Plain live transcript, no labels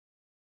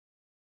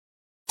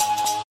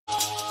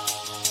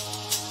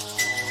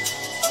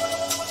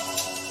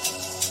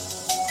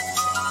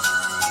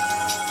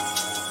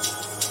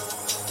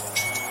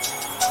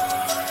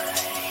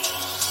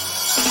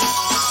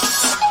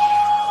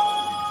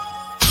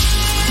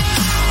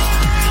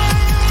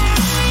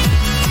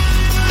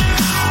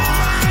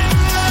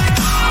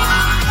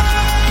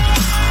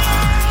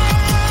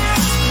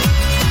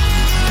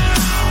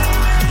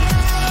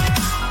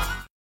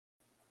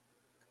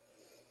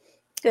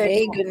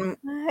Hey,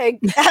 Hey,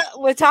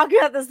 we're talking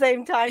at the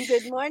same time.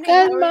 Good morning.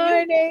 How good are you?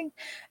 morning.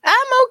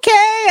 I'm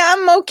okay.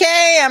 I'm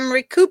okay. I'm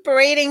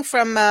recuperating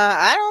from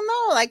I don't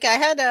know, like I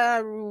had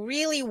a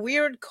really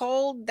weird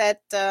cold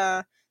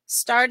that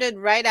started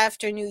right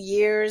after New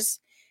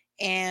Year's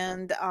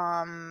and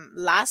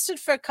lasted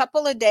for a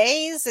couple of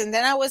days, and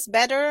then I was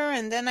better,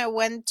 and then I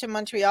went to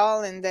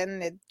Montreal, and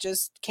then it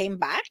just came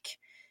back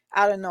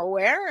out of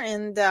nowhere,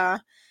 and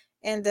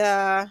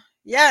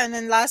yeah, and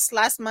then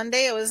last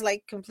Monday I was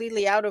like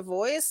completely out of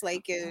voice,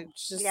 like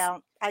it's just Yeah,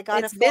 I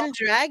it's been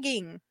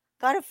dragging.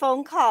 got a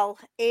phone call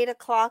 8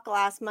 o'clock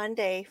last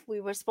Monday.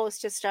 We were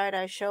supposed to start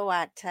our show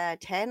at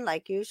 10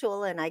 like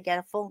usual, and I get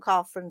a phone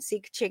call from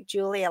Seek Chick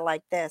Julia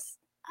like this.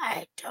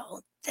 I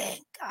don't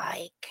think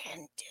I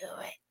can do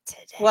it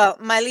today. Well,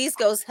 Miley's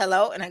goes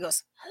hello, and I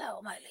goes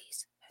hello,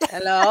 Miley's.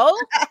 Hello,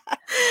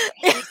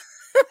 Miley's.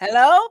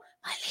 Hello,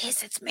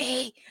 Miley's. It's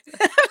me.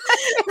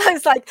 I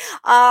was like,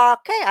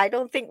 okay, I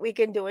don't think we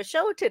can do a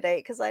show today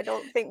because I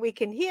don't think we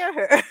can hear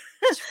her.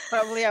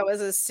 Probably I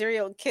was a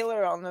serial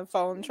killer on the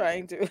phone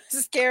trying to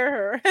scare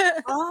her.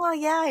 Oh,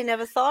 yeah, I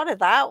never thought of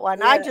that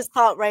one. I Yeah. just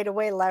thought right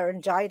away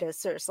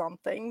laryngitis or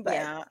something, but,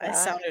 Yeah, I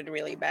sounded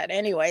really bad.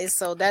 Anyway,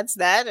 so that's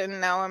that, and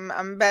now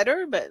I'm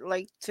better. But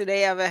like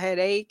today, I have a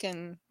headache,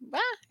 and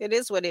it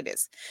is what it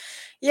is.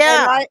 and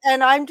Yeah.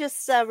 I'm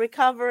just,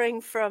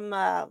 recovering from,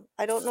 I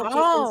don't know if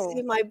you can Oh,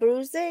 see my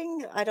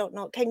bruising. I don't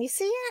know. Can you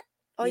see it?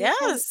 Oh, you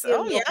can yes. see a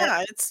Oh, little bit.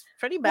 yeah. It's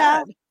pretty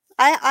Yeah. bad.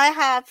 I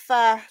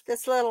have,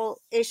 this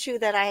little issue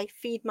that I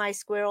feed my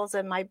squirrels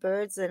and my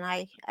birds, and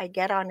I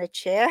get on a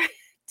chair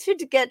to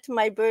get to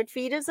my bird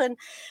feeders, and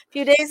a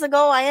few days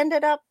ago, I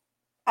ended up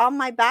on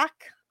my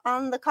back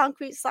on the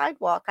concrete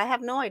sidewalk. I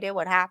have no idea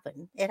what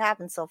happened. It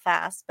happened so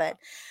fast, but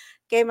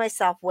gave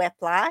myself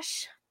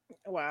whiplash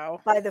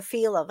Wow. by the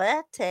feel of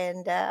it,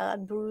 and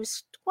I'm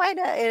bruised quite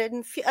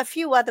a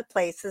few other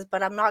places,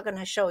 but I'm not going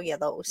to show you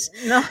those.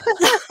 No.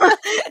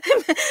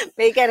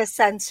 May get a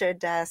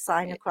censored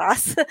sign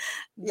across the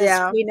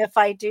Yeah. screen if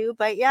I do,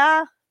 but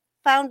yeah,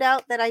 found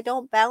out that I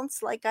don't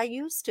bounce like I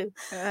used to.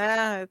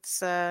 Yeah, it's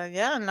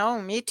yeah, no,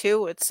 me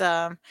too. It's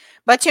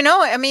but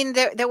I mean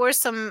there was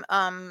some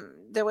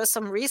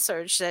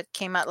research that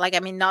came out, like I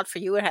mean not for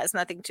you, it has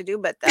nothing to do,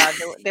 but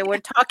they were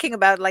talking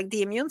about like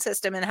the immune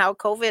system and how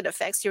COVID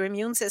affects your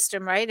immune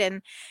system, right?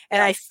 And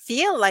Yeah. I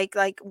feel like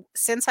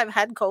since I've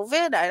had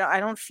COVID, I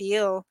don't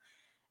feel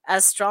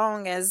as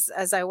strong as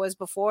I was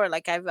before.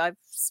 Like I've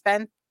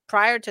spent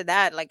prior to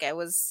that, like I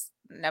was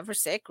never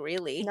sick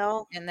really.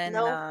 No, And then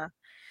no.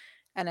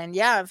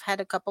 yeah, I've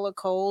had a couple of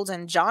colds,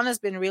 and John has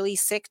been really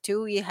sick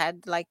too. He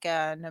had like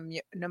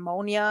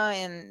pneumonia,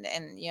 and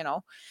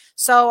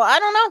so I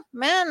don't know,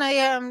 man.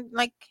 I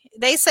like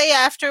they say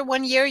after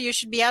 1 year you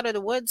should be out of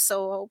the woods,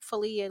 so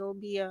hopefully it'll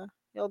be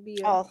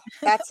Oh,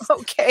 that's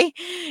okay.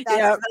 That's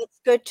Yeah. that's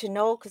good to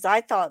know because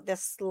I thought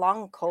this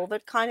long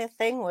COVID kind of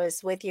thing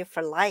was with you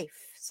for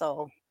life.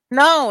 So,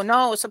 No,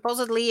 no.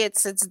 Supposedly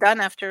it's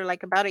done after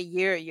like about a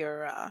year.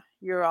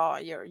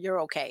 You're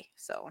okay.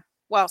 So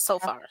well, so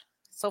far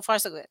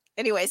so good.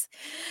 Anyways,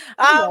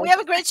 we anyway,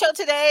 have a great show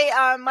today.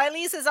 My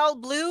lease is all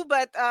blue,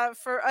 but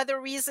for other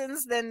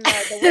reasons than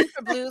the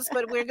winter blues.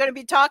 But we're going to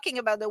be talking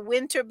about the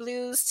winter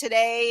blues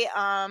today,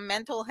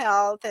 mental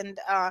health, and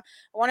I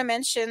want to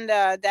mention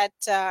that,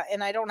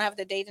 and I don't have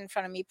the date in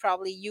front of me.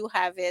 Probably you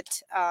have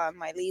it,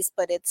 my lease,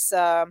 but it's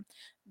the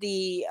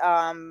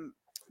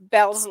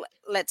Bell's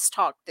Let's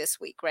Talk this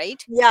week,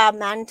 right? yeah,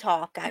 man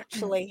talk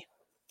actually.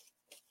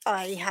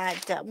 I had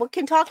we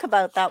can talk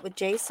about that with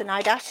Jason.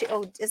 I'd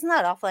actually isn't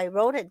that awful? I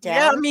wrote it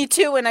Yeah, down. me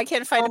too, and I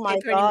can't find Oh a my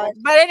paper anymore. god.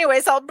 But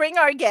anyways, I'll bring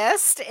our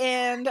guest,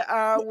 and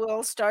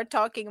we'll start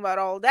talking about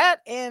all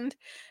that. And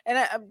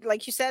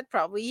like you said,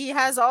 probably he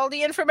has all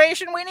the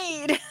information we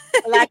need.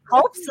 Let's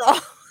hope so.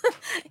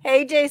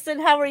 Hey Jason,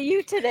 how are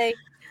you today?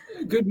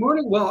 Good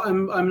morning. Well,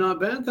 I'm not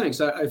bad, thanks.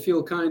 I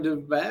feel kind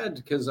of bad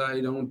because I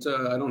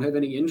don't have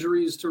any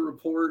injuries to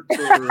report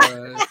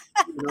or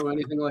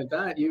anything like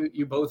that.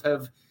 You both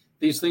have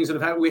these things that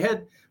have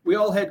happened. We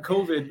all had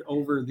COVID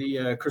over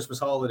the Christmas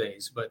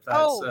holidays, but that's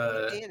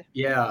Oh, we did.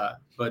 yeah.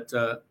 But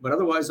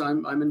otherwise,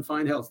 I'm in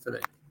fine health today.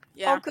 Oh,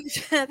 Yeah.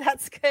 good.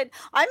 That's good.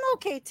 I'm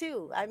okay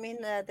too. I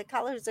mean, the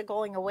colors are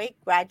going away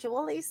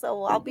gradually,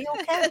 so I'll be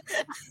okay.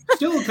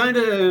 Still kind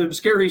of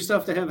scary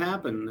stuff to have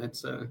happen.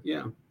 That's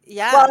yeah.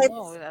 Yeah. Well,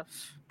 No.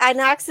 it's an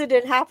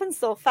accident happened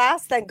so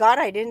fast. Thank God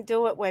I didn't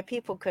do it where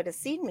people could have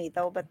seen me,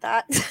 though. But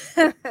that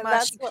Well,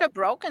 that's she could what. have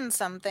broken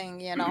something.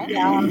 Yeah,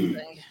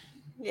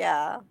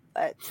 yeah.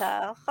 But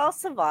I'll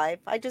survive.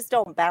 I just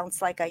don't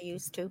bounce like I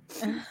used to.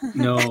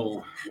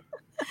 No.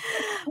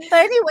 But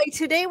anyway,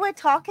 today we're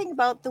talking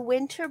about the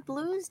winter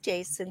blues,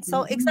 Jason.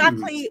 So Mhm.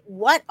 exactly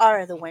what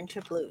are the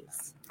winter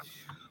blues?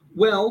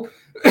 Well,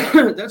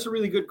 that's a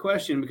really good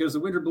question because the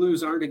winter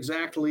blues aren't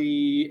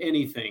exactly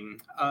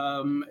anything.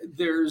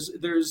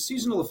 There's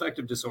seasonal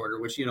affective disorder,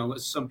 which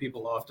some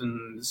people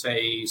often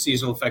say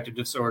seasonal affective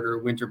disorder,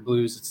 winter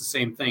blues. It's the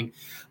same thing,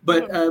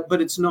 but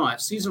it's not.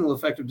 Seasonal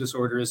affective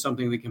disorder is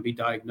something that can be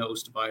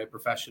diagnosed by a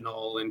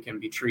professional and can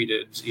be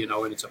treated.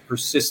 And it's a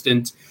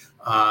persistent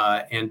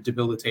and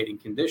debilitating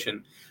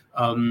condition.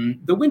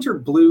 The winter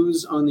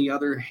blues, on the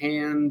other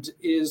hand,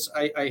 is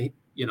I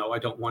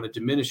don't want to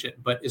diminish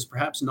it, but is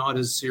perhaps not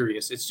as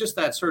serious. It's just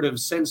that sort of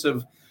sense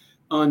of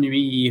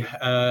ennui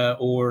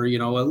or,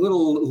 a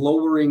little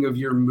lowering of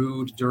your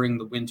mood during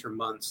the winter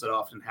months that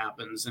often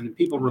happens. And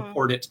people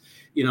report it,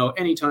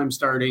 anytime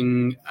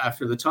starting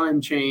after the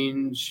time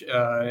change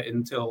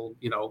until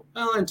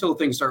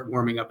things start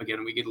warming up again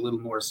and we get a little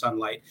more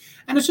sunlight.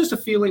 And it's just a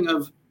feeling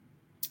of,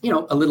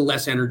 a little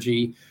less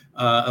energy,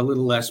 a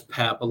little less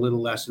pep, a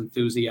little less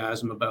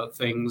enthusiasm about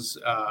things.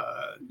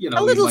 A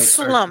little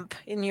slump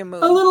in your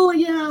mood. A little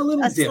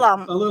dip,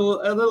 slump. a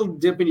little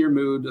dip in your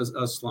mood,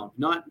 a slump.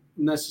 Not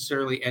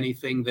necessarily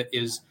anything that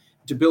is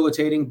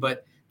debilitating,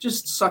 but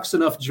just sucks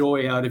enough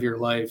joy out of your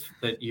life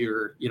that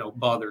you're,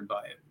 bothered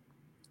by it.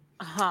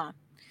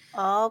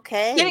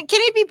 Okay. Can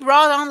it be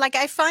brought on? Like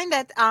I find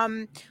that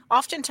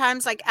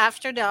oftentimes, like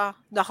after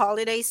the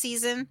holiday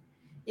season,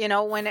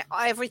 when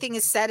everything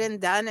is said and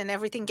done and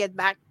everything gets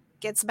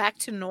back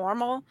to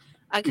normal,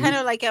 I kind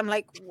of I'm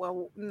like,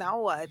 well,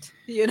 now what?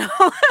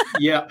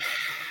 Yeah.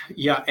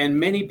 And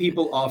many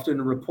people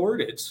often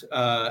report it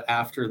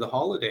after the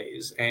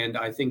holidays. And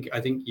I think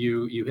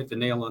you hit the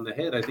nail on the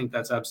head. I think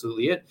that's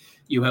absolutely it.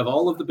 You have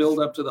all of the build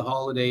up to the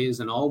holidays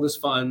and all this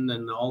fun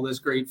and all this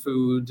great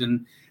food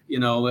and,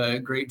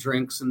 great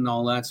drinks and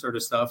all that sort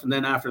of stuff. And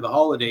then after the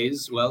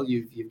holidays, well,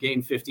 you've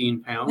gained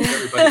 15 pounds.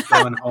 Everybody's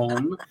going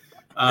home.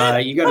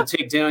 You got to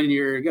take down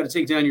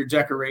your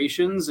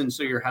decorations, and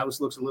so your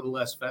house looks a little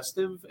less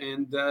festive.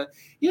 And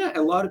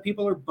a lot of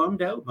people are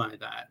bummed out by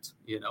that,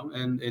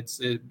 And it's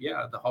the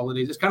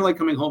holidays. It's kind of like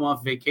coming home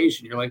off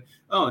vacation. You're like,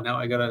 oh, now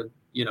I gotta,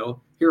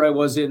 here I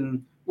was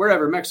in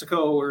wherever,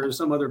 Mexico or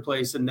some other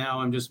place, and now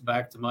I'm just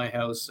back to my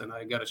house, and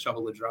I got to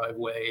shovel the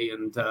driveway,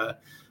 and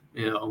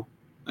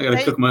I got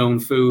to cook my own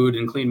food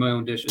and clean my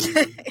own dishes.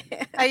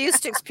 I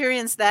used to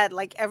experience that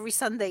like every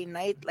Sunday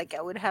night. Like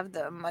I would have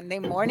the Monday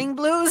morning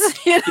blues,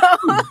 Yeah.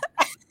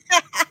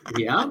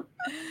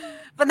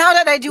 But now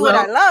that I do what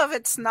I love,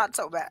 it's not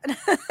so bad.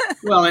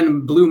 Well,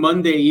 and Blue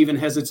Monday even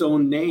has its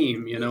own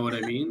name. You know what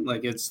I mean?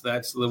 Like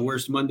that's the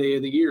worst Monday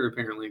of the year,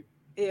 apparently.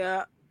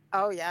 Yeah.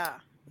 Oh, yeah.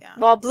 Yeah.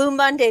 Well, Blue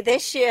Monday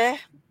this year,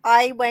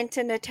 I went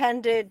and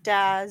attended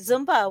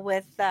Zumba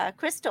with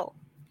Crystal.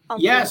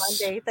 Yes.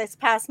 Blue Monday, this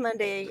past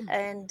Monday,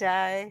 and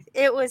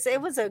it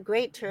was a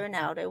great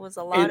turnout. It was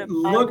a lot of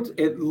fun.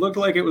 It looked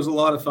like it was a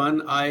lot of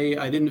fun.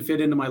 I didn't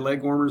fit into my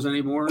leg warmers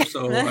anymore,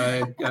 so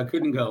I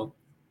couldn't go.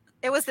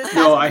 It was this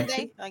past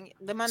Monday.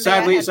 The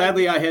Monday.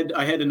 Sadly, I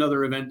had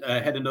another event.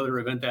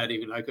 That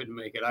evening. I couldn't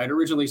make it. I had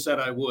originally said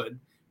I would,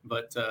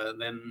 but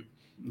then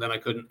I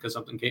couldn't because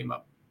something came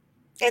up.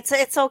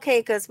 It's okay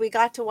because we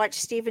got to watch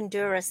Stephen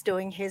Duras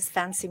doing his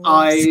fancy moves.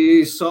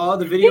 I saw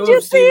the video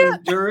of Stephen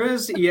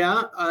Duras.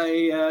 Yeah,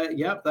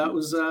 that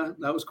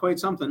was quite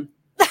something.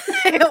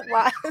 It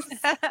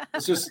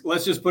was.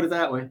 Let's just put it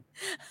that way.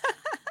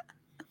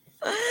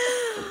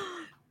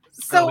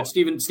 So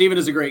Stephen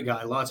is a great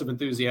guy. Lots of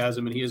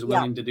enthusiasm, and he is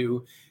willing to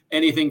do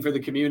anything for the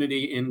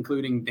community,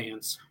 including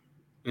dance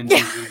and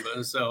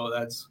Zumba. So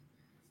that's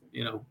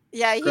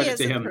Yeah, he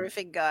is a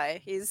perfect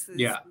guy. He's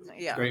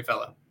great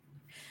fellow.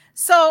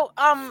 So,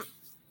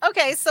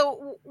 okay.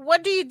 So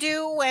what do you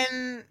do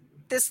when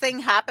this thing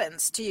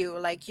happens to you?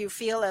 Like you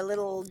feel a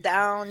little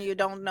down, you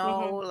don't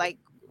know, like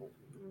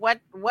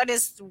what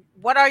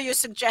are your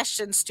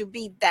suggestions to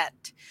beat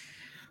that?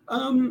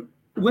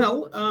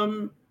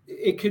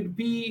 It could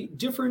be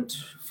different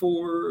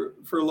for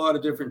a lot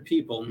of different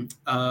people.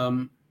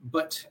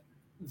 But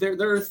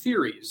there are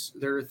theories.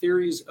 There are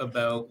theories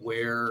about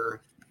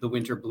where the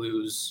winter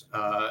blues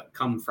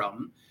come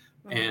from.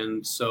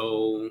 And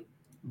so,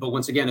 but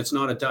once again, it's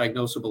not a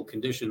diagnosable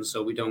condition,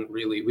 so we don't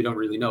really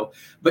know.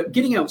 But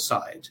getting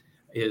outside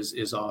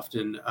is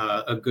often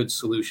a good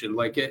solution.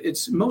 Like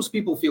most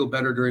people feel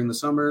better during the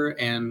summer,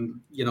 and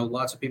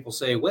lots of people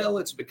say, well,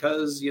 it's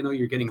because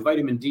you're getting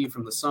vitamin D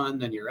from the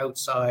sun and you're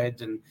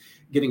outside and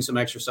getting some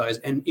exercise.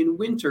 And in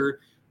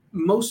winter, a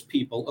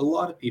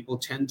lot of people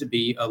tend to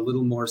be a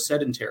little more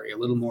sedentary, a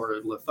little more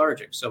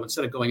lethargic. So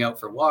instead of going out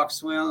for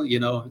walks, well,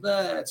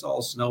 it's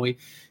all snowy.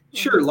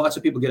 Sure, lots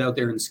of people get out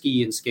there and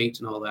ski and skate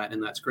and all that,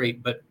 and that's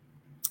great. But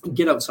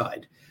get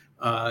outside,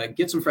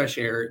 get some fresh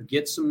air,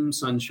 get some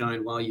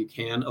sunshine while you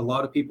can. A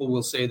lot of people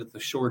will say that the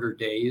shorter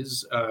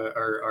days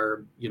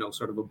are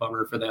sort of a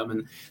bummer for them,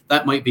 and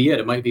that might be it.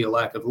 It might be a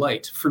lack of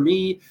light. For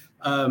me,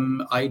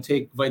 I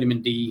take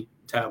vitamin D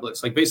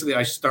tablets. Like basically,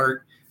 I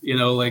start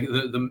like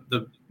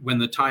the when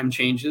the time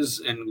changes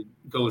and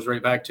goes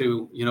right back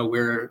to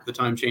where the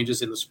time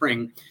changes in the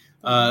spring.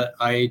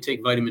 I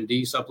take vitamin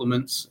D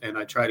supplements, and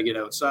I try to get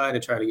outside. I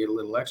try to get a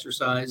little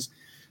exercise.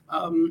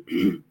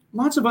 Um,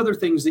 lots of other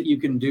things that you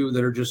can do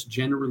that are just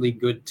generally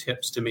good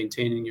tips to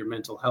maintaining your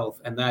mental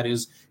health, and that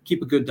is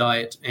keep a good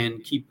diet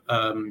and keep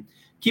an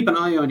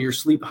eye on your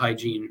sleep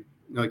hygiene.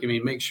 Like, I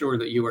mean, make sure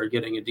that you are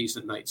getting a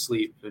decent night's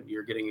sleep and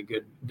you're getting a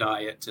good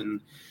diet.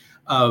 And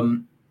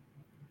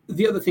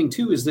the other thing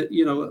too is that,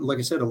 you know, like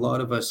I said, a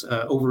lot of us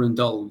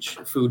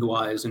overindulge food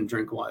wise and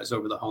drink wise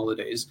over the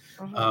holidays.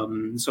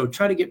 So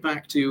try to get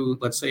back to,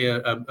 let's say,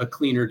 a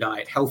cleaner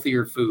diet,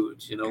 healthier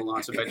foods, you know,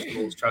 lots of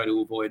vegetables, try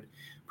to avoid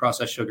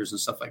processed sugars and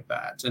stuff like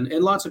that. And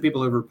lots of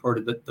people have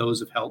reported that those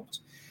have helped.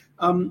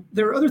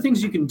 There are other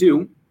things you can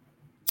do.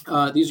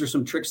 These are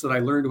some tricks that I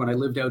learned when I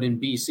lived out in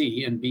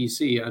BC. And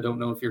BC, I don't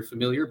know if you're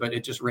familiar, but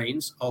it just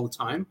rains all the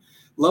time.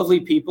 Lovely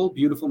people,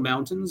 beautiful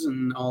mountains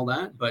and all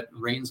that, but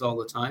rains all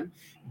the time.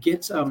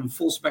 Get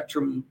full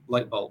spectrum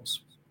light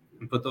bulbs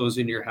and put those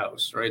in your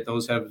house, right?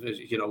 Those have,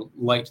 you know,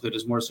 light that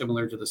is more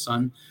similar to the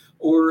sun.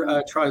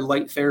 Or try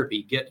light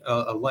therapy. Get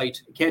a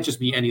light. It can't just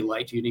be any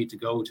light. You need to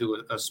go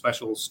to a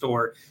special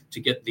store to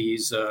get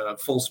these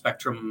full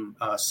spectrum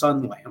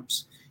sun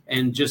lamps,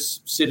 and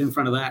just sit in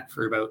front of that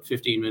for about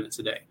 15 minutes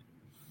a day.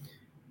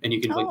 And you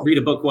can read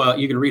a book while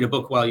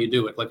you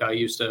do it. Like I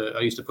used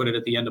to put it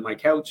at the end of my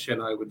couch,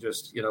 and I would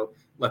just, you know,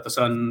 let the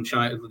sun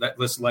shine, let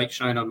this light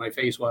shine on my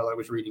face while I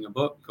was reading a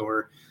book,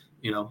 or,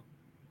 you know,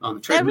 on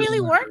the treadmill. That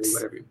really works.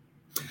 Whatever.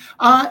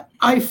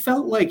 I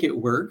felt like it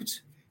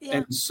worked. Yeah.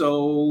 And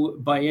so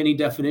by any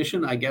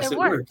definition, I guess it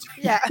worked.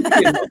 Yeah.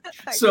 You know?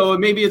 So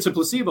maybe it's a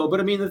placebo, but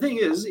I mean, the thing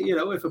is, you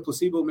know, if a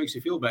placebo makes you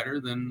feel better,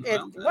 then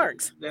it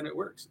works. Then it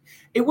works.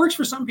 It works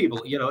for some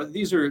people. You know,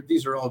 these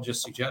are all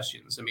just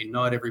suggestions. I mean,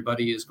 not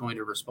everybody is going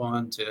to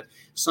respond to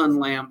sun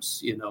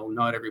lamps. You know,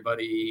 not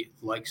everybody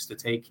likes to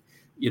take,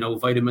 you know,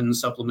 vitamin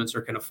supplements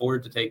or can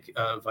afford to take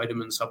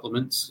vitamin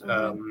supplements.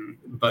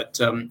 But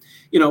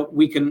you know,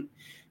 we can.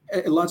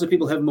 Lots of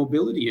people have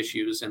mobility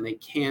issues and they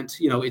can't,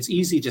 you know, it's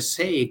easy to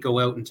say, go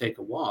out and take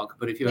a walk.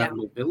 But if you have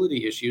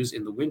mobility issues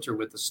in the winter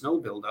with the snow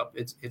buildup,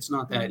 it's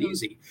not that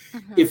easy.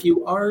 If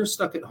you are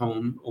stuck at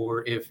home,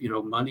 or if, you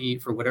know, money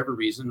for whatever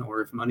reason,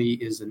 or if money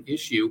is an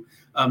issue,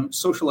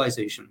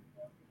 socialization,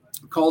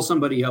 call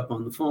somebody up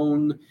on the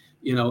phone,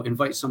 you know,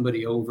 invite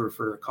somebody over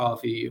for a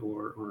coffee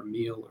or a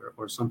meal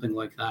or something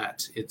like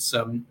that. It's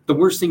the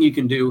worst thing you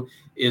can do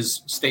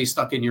is stay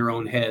stuck in your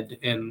own head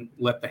and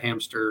let the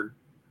hamster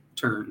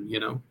turn, you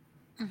know.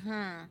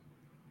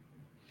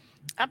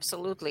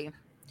 Absolutely.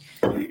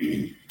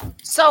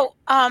 So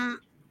now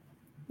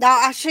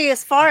actually,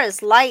 as far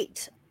as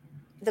light,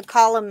 the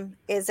column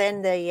is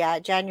in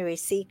the January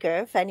Seeker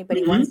if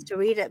anybody wants to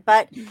read it,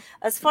 but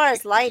as far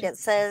as light, it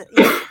says,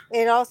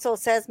 it also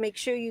says make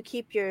sure you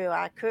keep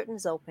your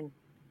curtains open.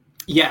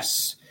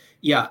 Yes.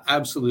 Yeah,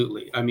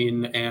 absolutely. I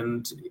mean,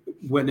 and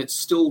when it's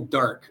still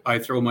dark, I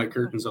throw my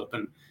curtains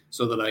open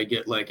so that I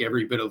get like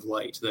every bit of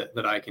light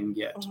that I can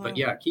get. But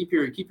yeah, keep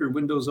your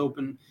windows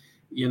open.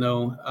 You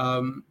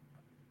know,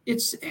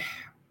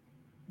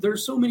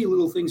 there's so many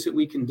little things that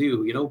we can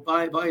do. You know,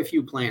 buy a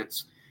few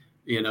plants,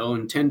 you know,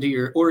 and tend to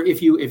your, or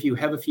if you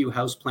have a few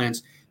house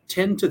plants,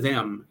 tend to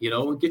them. You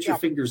know, get your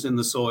fingers in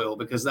the soil,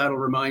 because that'll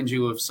remind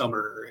you of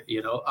summer.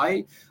 You know,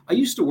 I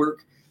used to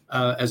work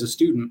as a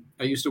student.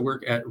 I used to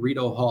work at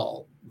Rideau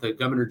Hall, the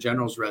Governor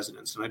General's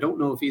residence, and I don't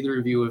know if either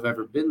of you have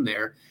ever been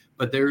there.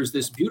 But there's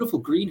this beautiful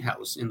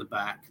greenhouse in the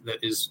back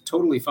that is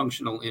totally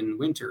functional in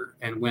winter.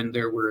 And when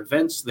there were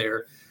events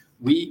there,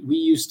 we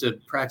used to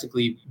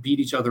practically beat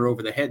each other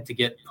over the head to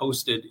get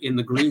posted in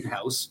the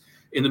greenhouse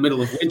in the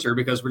middle of winter,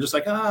 because we're just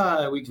like,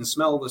 we can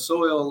smell the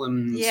soil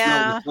and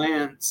smell the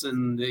plants.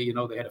 And, you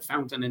know, they had a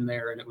fountain in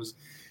there, and it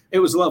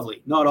was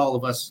lovely. Not all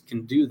of us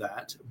can do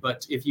that.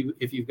 But if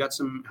you've got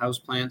some house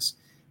plants,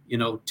 you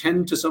know,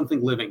 tend to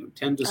something living,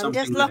 tend to something.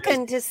 I'm just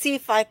looking to see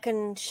if I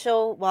can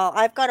show. Well,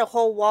 I've got a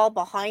whole wall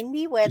behind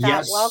me where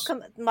that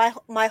welcome.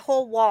 My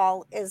whole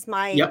wall is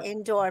my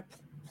indoor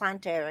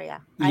plant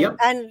area.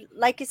 And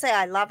like you say,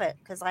 I love it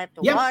because I have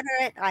to water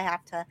it. I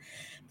have to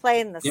play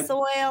in the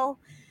soil.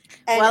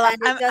 And, well,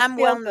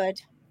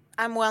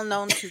 I'm well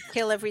known to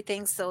kill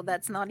everything, so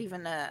that's not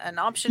even an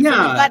option for me.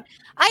 But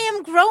I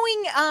am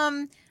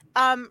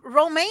growing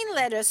romaine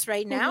lettuce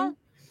right now.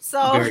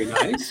 So very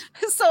nice.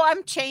 So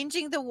I'm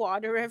changing the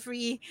water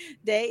every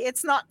day.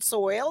 It's not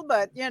soil,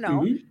 but you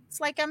know, it's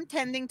like I'm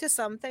tending to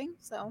something.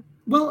 So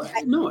well,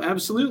 no,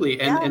 absolutely,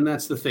 and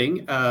that's the thing.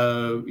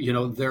 You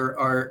know,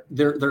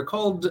 they're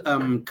called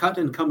cut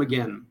and come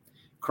again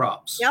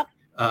crops.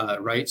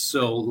 Right.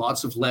 So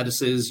lots of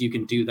lettuces, you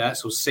can do that.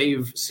 So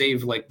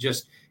save like,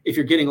 just if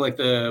you're getting like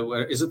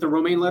is it the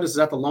romaine lettuce? Is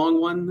that the long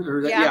one?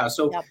 Or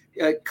So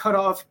cut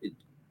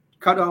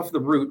off the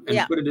root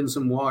and put it in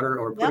some water,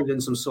 or put it in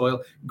some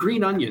soil.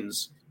 Green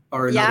onions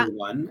are another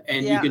one.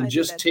 And you can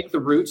just take the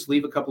roots,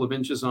 leave a couple of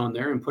inches on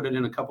there, and put it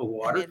in a cup of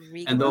water,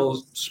 and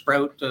they'll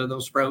sprout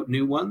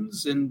new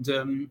ones. And,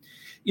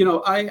 you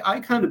know, I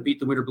kind of beat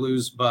the winter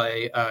blues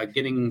by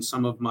getting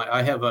some of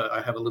I have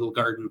a little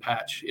garden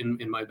patch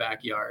in my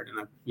backyard, and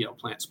I, you know,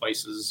 plant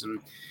spices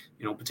and,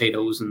 you know,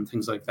 potatoes and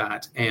things like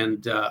that.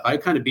 And I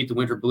kind of beat the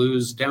winter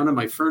blues down in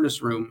my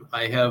furnace room.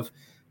 I have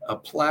a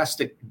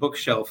plastic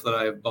bookshelf that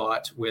I've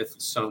bought with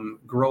some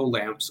grow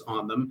lamps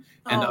on them,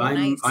 and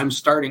Nice. I'm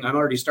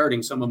already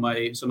starting some of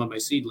my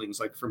seedlings,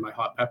 like for my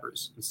hot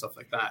peppers and stuff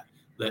like that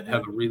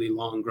have a really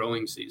long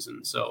growing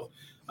season. So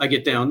I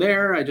get down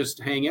there, I just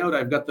hang out.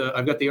 I've got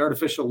the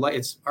artificial light.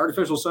 It's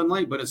artificial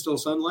sunlight, but it's still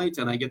sunlight,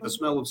 and I get the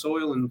smell of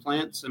soil and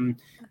plants, and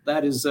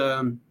that is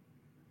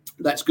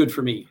that's good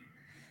for me.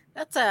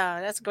 That's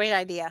a great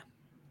idea.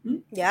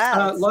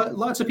 Yeah.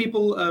 Lots of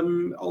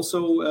people.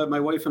 Also, my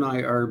wife and I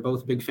are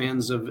both big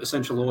fans of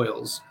essential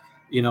oils,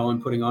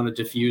 and putting on a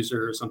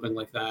diffuser or something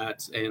like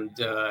that. And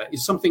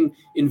it's something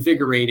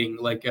invigorating,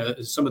 like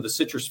some of the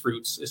citrus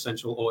fruits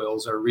essential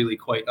oils are really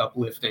quite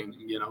uplifting,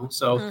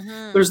 So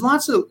there's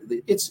lots of,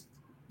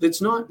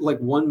 it's not like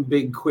one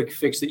big quick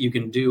fix that you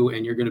can do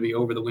and you're going to be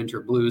over the winter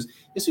blues.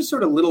 It's just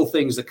sort of little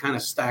things that kind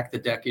of stack the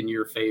deck in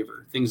your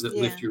favor, things that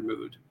lift your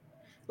mood.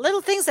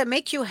 Little things that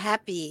make you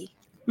happy.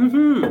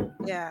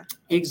 Yeah,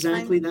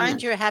 exactly.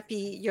 Find your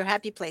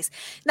happy place.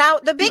 Now,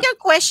 the bigger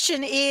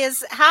question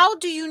is, how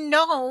do you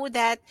know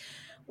that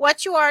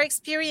what you are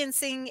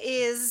experiencing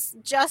is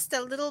just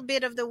a little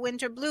bit of the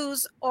winter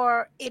blues,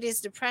 or it is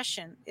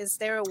depression? Is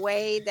there a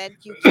way that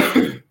you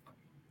can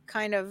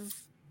kind of,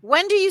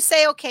 when do you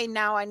say, okay,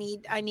 now I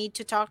need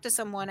to talk to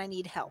someone, I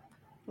need help?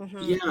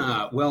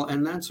 Yeah, well,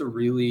 and that's a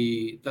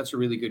really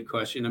good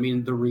question. I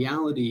mean, the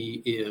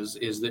reality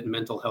is that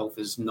mental health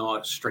is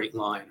not a straight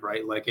line,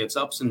 right? Like, it's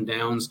ups and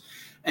downs,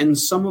 and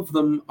some of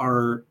them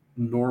are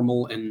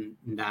normal and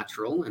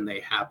natural, and they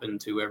happen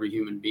to every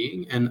human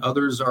being, and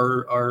others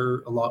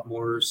are a lot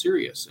more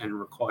serious and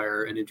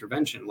require an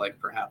intervention, like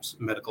perhaps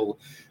medical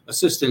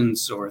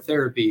assistance or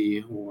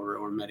therapy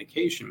or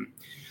medication.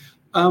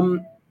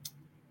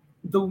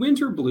 The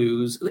winter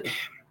blues,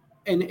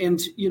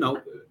 and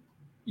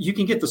you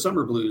can get the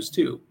summer blues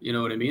too. You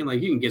know what I mean?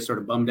 Like, you can get sort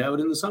of bummed out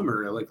in the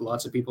summer. Like,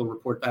 lots of people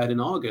report that in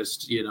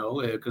August,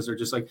 because they're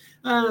just like,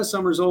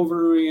 summer's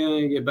over. We're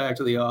going to get back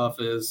to the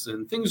office.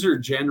 And things are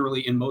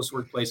generally, in most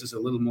workplaces, a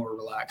little more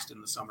relaxed in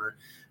the summer.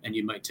 And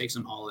you might take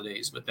some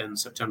holidays, but then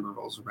September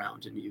rolls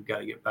around and you've got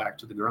to get back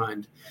to the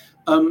grind.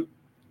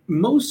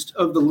 Most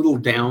of the little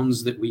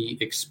downs that we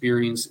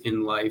experience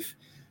in life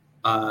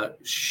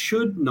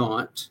should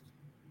not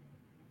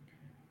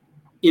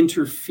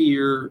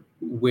interfere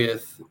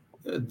with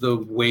the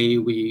way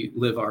we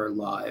live our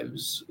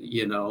lives.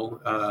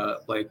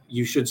 Like,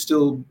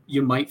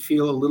 you might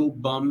feel a little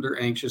bummed or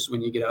anxious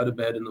when you get out of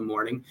bed in the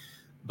morning,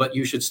 but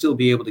you should still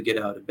be able to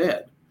get out of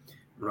bed,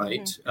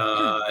 right?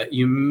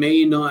 You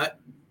may not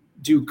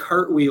do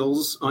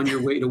cartwheels on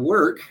your way to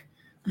work,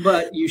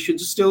 but you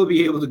should still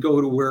be able to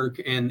go to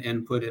work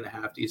and put in a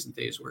half decent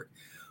day's work.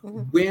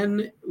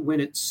 When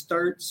it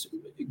starts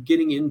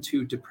getting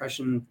into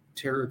depression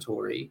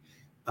territory,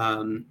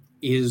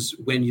 is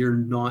when you're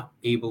not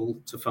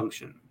able to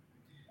function.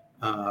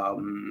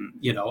 And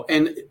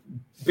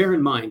bear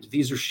in mind,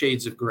 these are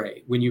shades of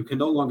gray. When you can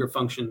no longer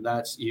function,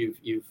 that's you've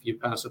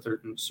passed a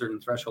certain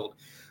threshold.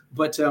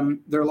 But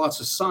there are lots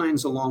of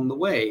signs along the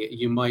way.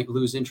 You might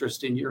lose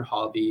interest in your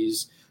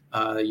hobbies.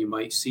 You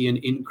might see an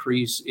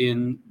increase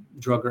in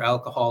drug or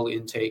alcohol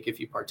intake if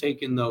you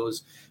partake in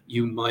those.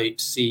 You might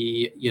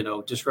see,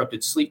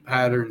 disrupted sleep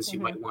patterns.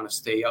 You might want to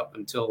stay up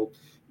until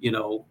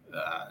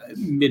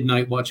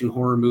midnight watching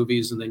horror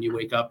movies, and then you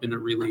wake up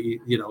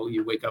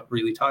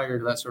really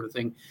tired, that sort of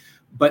thing.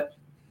 But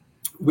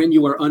when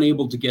you are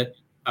unable to get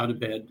out of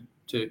bed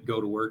to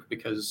go to work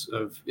because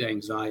of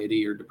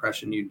anxiety or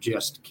depression, you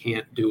just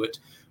can't do it,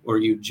 or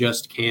you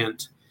just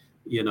can't,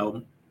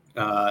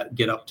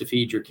 get up to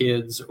feed your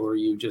kids, or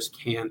you just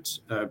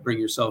can't bring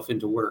yourself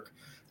into work,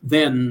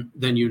 then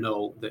you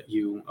know that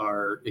you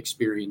are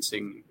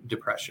experiencing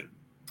depression.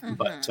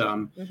 But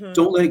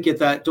don't let it get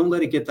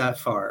that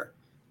far.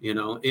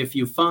 If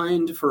you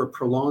find for a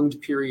prolonged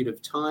period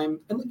of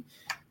time, and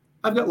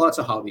I've got lots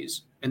of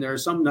hobbies, and there are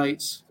some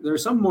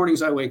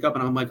mornings I wake up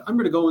and I'm like, I'm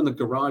going to go in the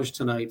garage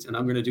tonight and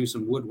I'm going to do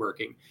some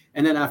woodworking.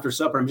 And then after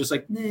supper, I'm just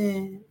like, nah,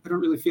 I don't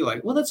really feel like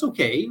it. Well, that's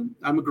okay.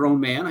 I'm a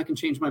grown man. I can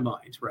change my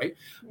mind, right?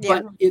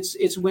 Yeah. But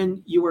it's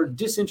when you are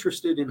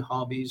disinterested in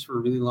hobbies for a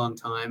really long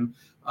time.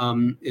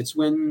 It's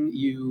when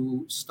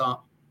you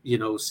stop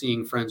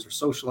seeing friends or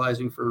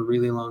socializing for a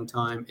really long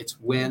time. It's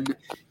when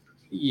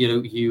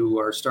you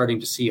are starting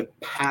to see a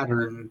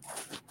pattern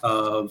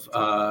of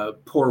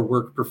poor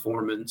work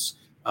performance,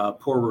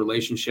 poor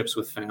relationships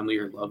with family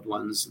or loved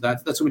ones.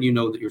 That's when you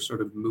know that you're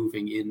sort of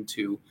moving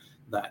into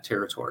that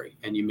territory,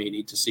 and you may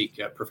need to seek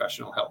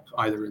professional help,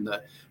 either in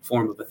the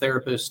form of a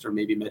therapist or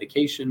maybe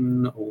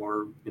medication,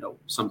 or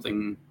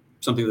something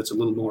that's a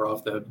little more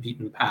off the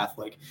beaten path,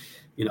 like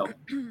you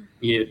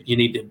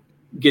need to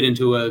get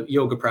into a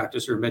yoga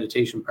practice or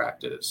meditation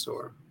practice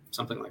or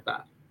something like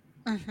that.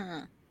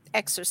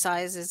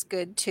 Exercise is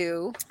good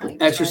too.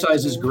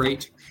 Exercise is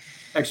great.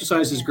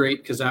 Exercise is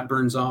great because that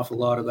burns off a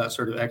lot of that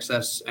sort of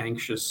excess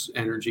anxious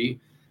energy.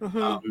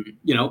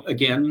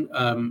 Again,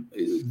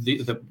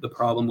 the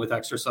problem with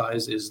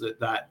exercise is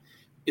that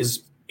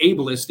is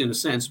ableist in a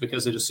sense,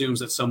 because it assumes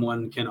that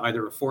someone can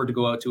either afford to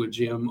go out to a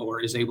gym or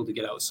is able to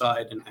get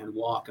outside and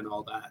walk and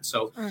all that.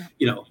 So,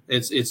 you know,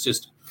 it's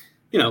just,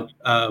 you know,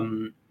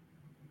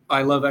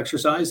 I love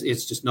exercise.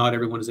 It's just not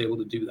everyone is able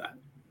to do that.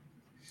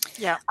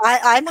 Yeah,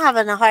 I'm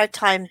having a hard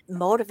time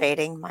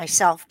motivating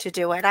myself to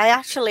do it. I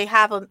actually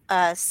have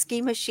a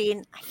ski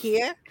machine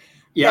here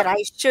that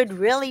I should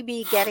really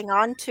be getting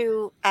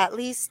onto at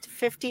least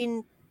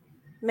 15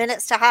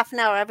 minutes to half an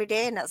hour every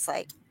day. And it's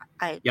like,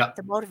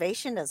 the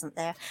motivation isn't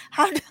there.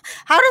 How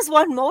does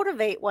one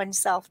motivate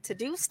oneself to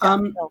do stuff?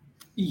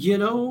 You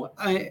know,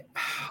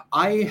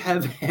 I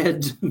have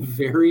had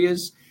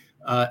various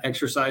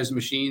exercise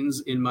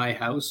machines in my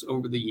house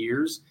over the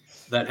years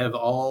that have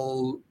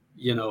all,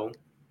 you know,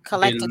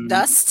 collected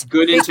dust.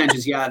 Good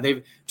intentions. Yeah,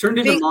 they've turned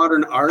into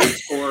modern art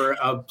or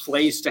a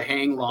place to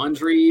hang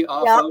laundry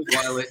off of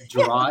while it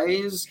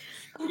dries.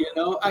 You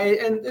know,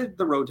 and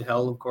the road to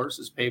hell, of course,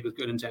 is paved with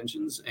good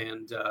intentions.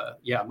 And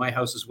yeah, my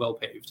house is well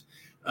paved.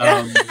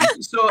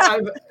 So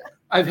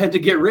I've had to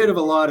get rid of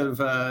a lot of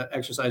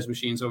exercise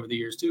machines over the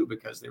years too,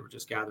 because they were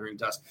just gathering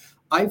dust.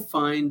 I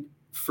find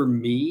for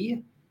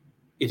me,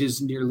 it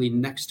is nearly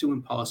next to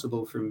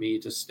impossible for me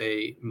to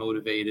stay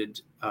motivated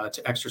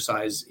to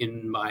exercise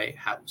in my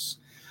house.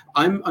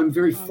 I'm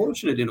very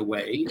fortunate in a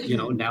way, you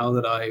know, now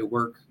that I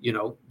work, you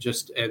know,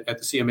 just at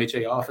the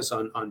CMHA office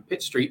on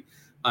Pitt Street.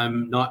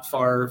 I'm not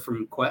far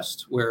from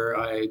Quest, where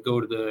I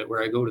go to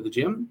the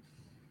gym,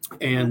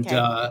 and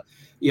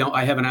you know,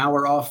 I have an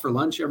hour off for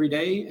lunch every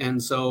day,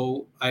 and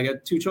so I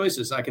got two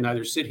choices. I can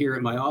either sit here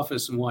in my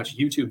office and watch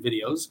YouTube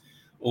videos,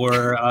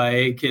 or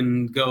I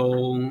can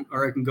go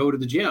to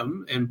the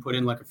gym and put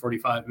in like a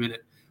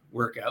 45-minute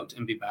workout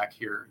and be back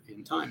here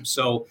in time.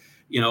 So,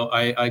 you know,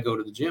 I go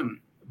to the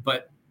gym,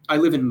 but I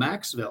live in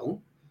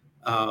Maxville,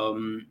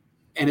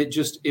 and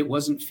it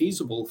wasn't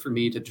feasible for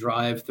me to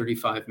drive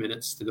 35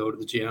 minutes to go to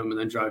the gym and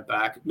then drive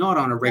back, not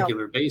on a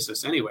regular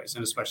basis anyways.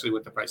 And especially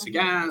with the price of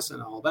gas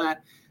and all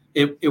that,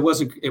 it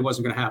wasn't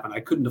going to happen. I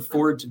couldn't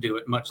afford to do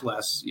it, much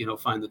less, you know,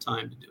 find the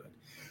time to do it.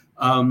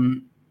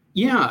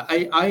 Yeah,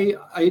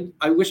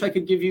 I wish I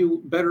could give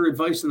you better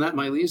advice than that,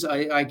 Mylise.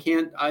 I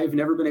can't. I've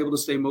never been able to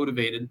stay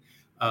motivated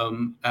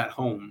at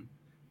home.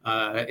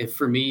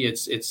 For me,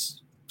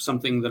 it's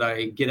something that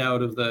I get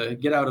out of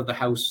the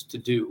house to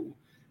do,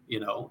 you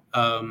know.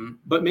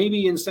 But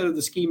maybe instead of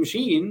the ski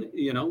machine,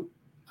 you know,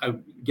 I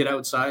get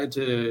outside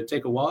to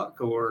take a walk,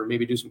 or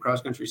maybe do some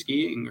cross country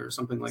skiing or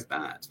something like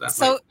that.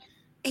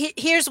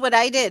 Here's what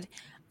I did.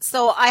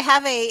 So I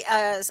have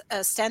a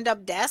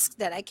stand-up desk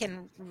that I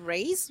can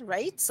raise,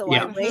 right? So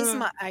I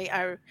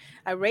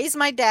raise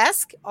my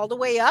desk all the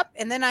way up,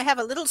 and then I have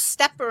a little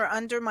stepper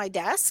under my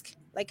desk,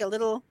 like a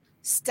little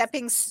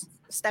stepping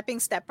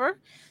stepper.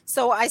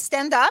 So I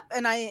stand up,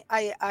 and I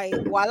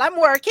while I'm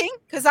working,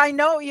 because I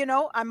know, you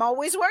know, I'm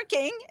always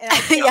working, and I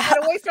can't get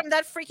away from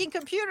that freaking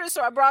computer.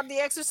 So I brought the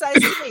exercise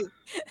with me.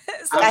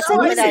 So that's a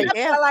good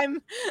idea.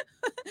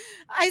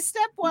 I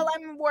step while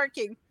I'm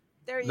working.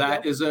 There you go.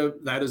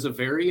 That is a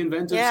very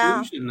inventive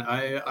solution.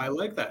 I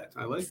like that.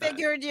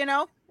 Figured, you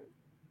know,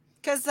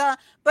 because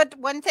but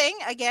one thing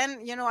again,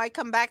 you know, I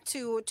come back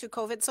to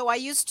COVID. So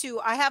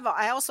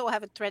I also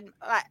have a thread.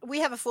 We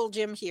have a full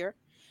gym here,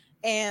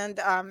 and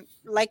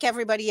like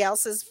everybody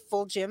else's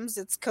full gyms,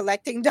 it's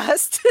collecting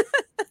dust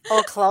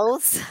or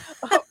clothes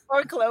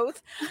or clothes.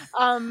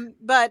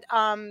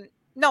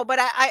 No, but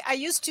I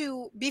used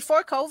to,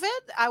 before COVID,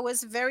 I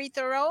was very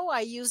thorough.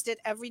 I used it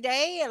every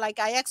day. Like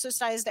I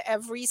exercised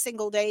every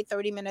single day,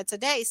 30 minutes a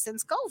day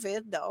since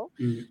COVID though.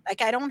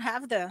 Like I don't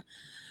have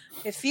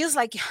it feels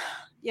like,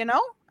 you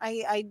know,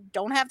 I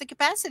don't have the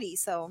capacity.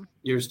 So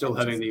you're still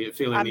feeling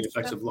the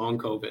effects of long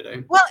COVID,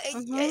 eh? Well,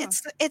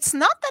 it's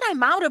not that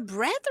I'm out of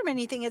breath or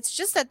anything. It's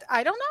just that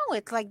I don't know.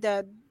 It's like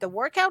the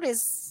workout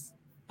is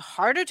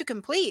harder to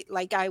complete,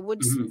 like I would,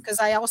 because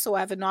I also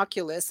have an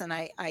Oculus, and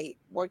I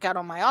work out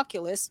on my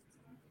Oculus,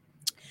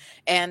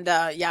 and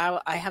I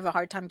have a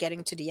hard time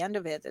getting to the end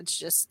of it. It's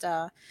just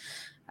I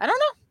don't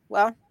know.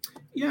 Well,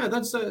 yeah,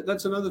 that's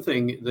another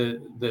thing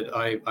that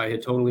I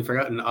had totally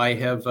forgotten. I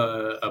have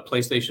a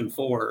PlayStation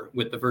 4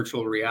 with the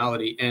virtual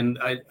reality, and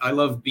I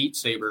love Beat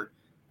Saber.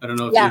 I don't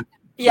know if you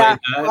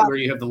where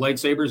you have the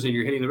lightsabers and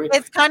you're hitting the ring.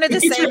 It's kind of the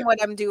same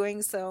what I'm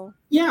doing. So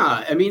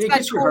yeah, I mean, it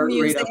gets your heart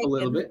rate up a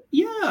little bit.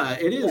 Yeah,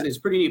 it is. Yeah. It's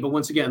pretty neat. But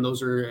once again,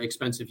 those are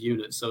expensive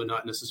units, so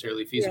not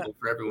necessarily feasible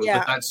for everyone. Yeah.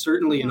 But that's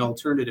certainly an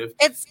alternative.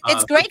 It's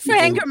great for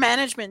anger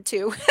management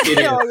too. It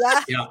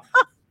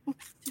is.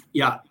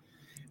 Yeah.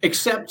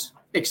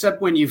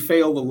 Except when you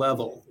fail the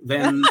level,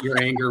 then your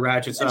anger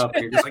ratchets up.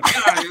 And you're just like,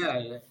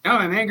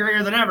 I'm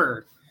angrier than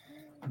ever.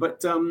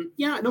 But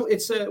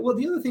it's well,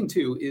 the other thing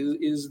too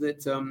is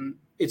that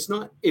it's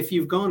not, if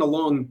you've gone a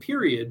long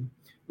period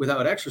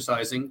without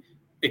exercising,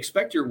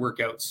 expect your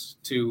workouts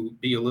to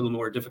be a little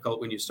more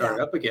difficult when you start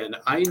up again.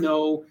 I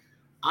know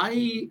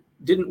I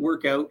didn't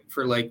work out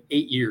for like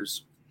 8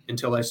 years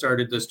until I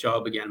started this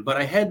job again, but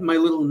I had my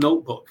little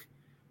notebook,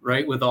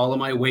 right, with all of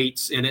my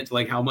weights in it,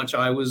 like how much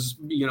I was,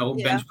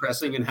 bench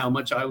pressing and how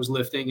much I was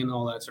lifting and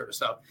all that sort of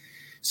stuff.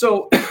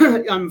 So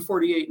I'm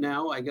 48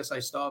 now. I guess I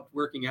stopped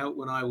working out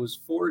when I was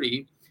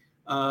 40.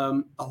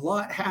 A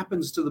lot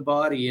happens to the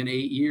body in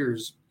 8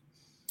 years.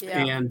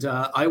 Yeah. And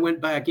I went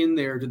back in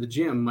there to the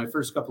gym my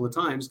first couple of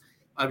times.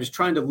 I was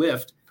trying to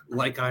lift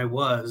like I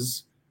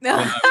was when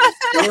I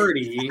was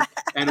 40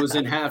 and was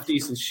in half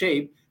decent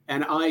shape.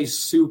 And I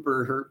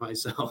super hurt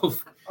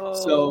myself. Oh.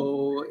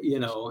 So, you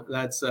know,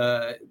 that's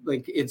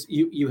like it's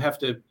you have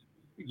to,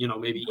 you know,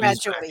 maybe ease back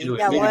Gradually. into it.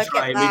 Yeah, Maybe work it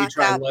try back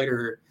up.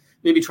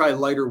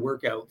 lighter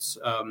workouts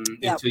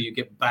Yep. until you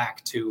get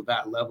back to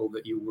that level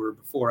that you were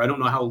before. I don't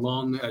know how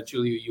long,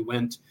 Julia, you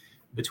went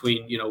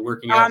between, you know,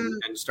 working out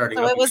and starting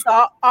So up it was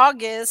again.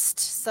 August.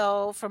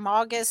 So from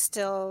August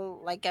till,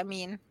 like, I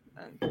mean,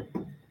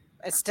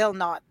 it's still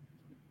not,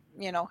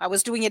 you know, I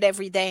was doing it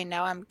every day.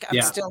 Now I'm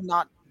Yeah. still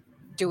not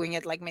doing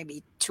it like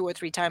maybe 2 or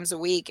 3 times a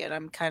week, and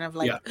I'm kind of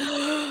like,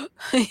 Yeah.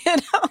 you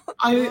know.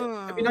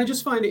 I mean, I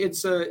just find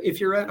it's if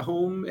you're at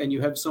home and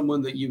you have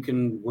someone that you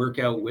can work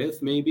out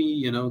with, maybe,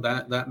 you know,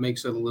 that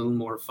makes it a little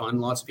more fun.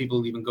 Lots of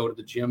people even go to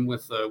the gym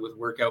with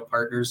workout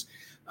partners.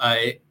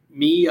 I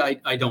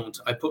don't.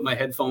 I put my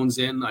headphones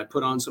in, I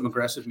put on some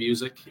aggressive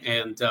music,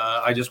 and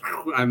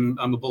I'm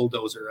a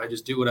bulldozer. I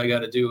just do what I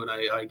got to do, and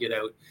I get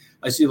out.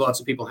 I see lots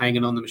of people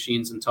hanging on the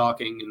machines and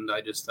talking, and I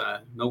just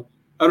nope.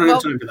 I don't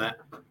have time for that.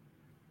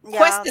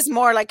 Quest is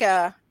more like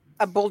a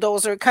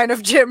bulldozer kind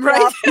of gym,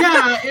 right?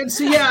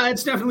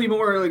 It's definitely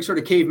more like sort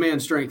of caveman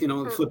strength, you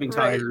know, flipping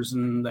Right. tires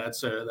and that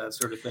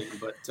sort of thing.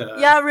 But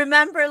Yeah,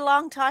 remember a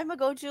long time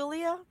ago,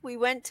 Julia? We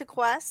went to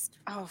Quest.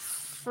 Oh,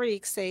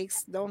 freak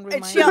sakes! Don't And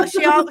remind she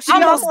me. almost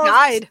almost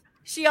died.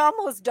 She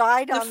almost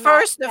died The on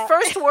first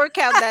that.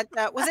 workout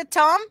that was it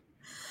Tom?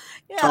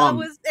 Yeah,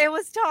 Tom. it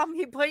was Tom.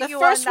 He put The you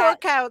first on that.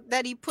 workout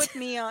that he put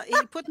me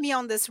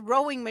on this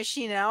rowing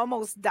machine, and I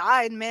almost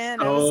died, man.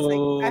 I was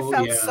like, I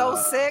felt so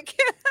sick.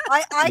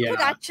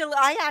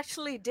 I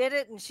actually did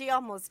it, and she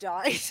almost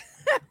died.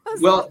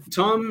 Well,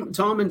 Tom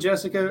and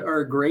Jessica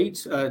are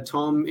great.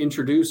 Tom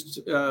introduced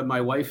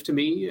my wife to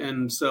me,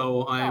 and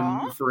so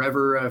I'm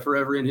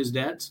forever in his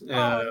debt.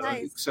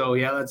 Nice. So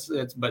yeah,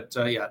 that's but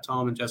yeah,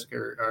 Tom and Jessica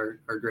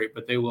are great,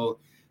 but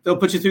they'll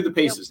put you through the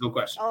paces, no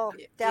question. Oh,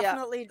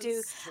 definitely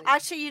do.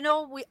 Actually, you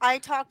know, I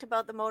talked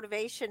about the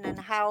motivation and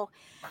how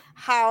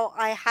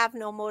I have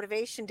no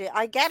motivation to.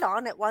 I get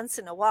on it once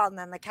in a while, and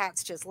then the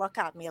cats just look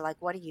at me like,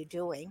 "What are you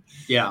doing?"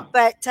 Yeah.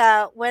 But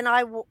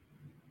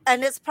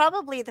and it's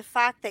probably the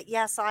fact that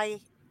yes, I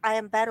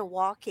am better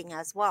walking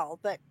as well.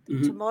 But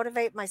to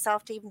motivate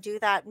myself to even do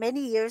that,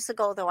 many years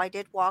ago, though, I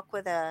did walk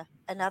with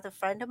another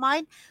friend of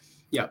mine.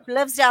 Yeah. Who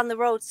lives down the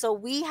road, so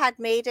we had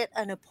made it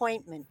an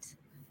appointment.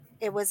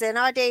 It was in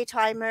our day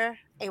timer.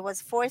 It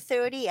was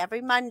 4:30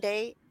 every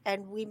Monday,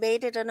 and we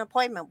made it an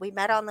appointment. We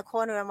met on the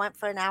corner and went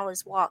for an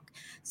hour's walk.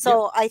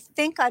 So I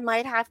think I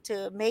might have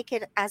to make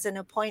it as an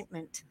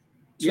appointment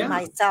to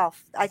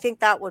myself. I think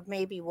that would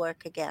maybe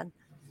work again.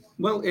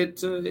 Well,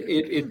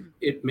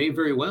 it may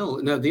very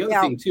well. Now, the other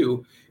thing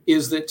too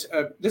is that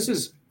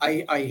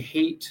I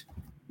hate,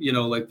 you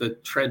know, like the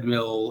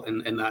treadmill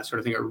and that sort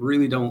of thing. I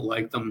really don't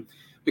like them,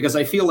 because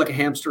I feel like a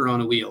hamster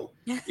on a wheel,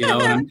 you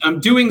know, and I'm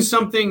doing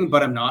something,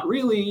 but I'm not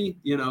really,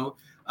 you know.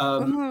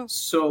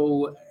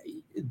 So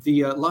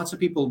lots of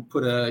people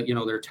put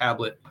their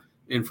tablet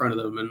in front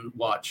of them and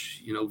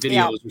watch, you know,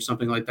 videos or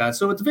something like that.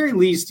 So at the very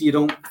least, you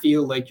don't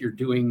feel like you're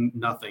doing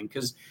nothing,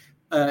 because,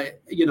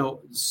 you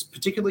know,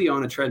 particularly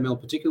on a treadmill,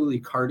 particularly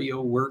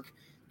cardio work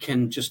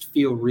can just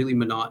feel really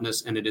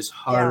monotonous, and it is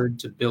hard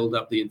to build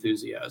up the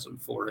enthusiasm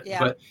for it.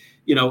 But,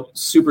 you know,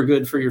 super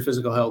good for your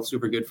physical health,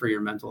 super good for your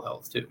mental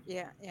health too.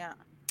 Yeah.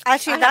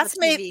 Actually, that's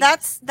maybe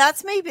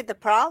the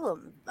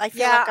problem. I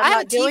feel like I'm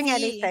not doing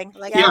anything.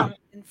 Like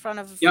in front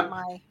of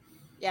my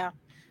I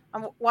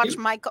watch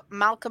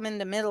Malcolm in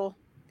the Middle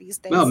these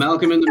days. Well,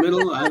 Malcolm in the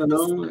Middle, I don't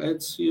know.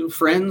 It's, you know,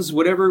 Friends,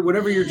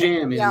 whatever your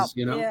jam is,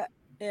 you know.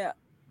 Yeah.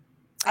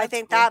 I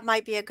think that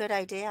might be a good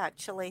idea,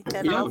 actually.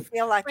 Then I'll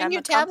feel like I'm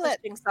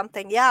accomplishing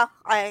something. Yeah,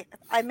 I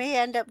may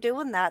end up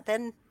doing that.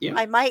 Then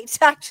I might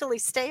actually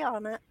stay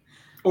on it.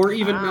 Or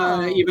even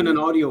an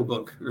audio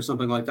book or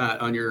something like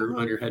that on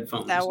your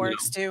headphones. That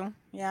works too.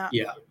 Yeah.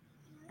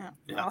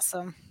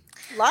 Awesome.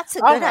 Lots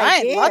of good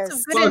ideas. Lots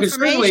of good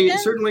information.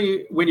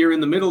 Certainly when you're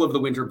in the middle of the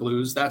winter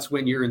blues, that's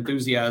when your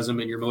enthusiasm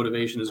and your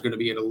motivation is going to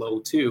be at a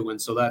low too.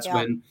 And so that's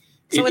when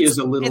it is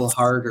a little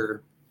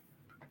harder.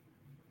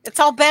 It's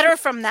all better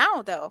from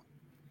now, though.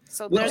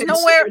 So there's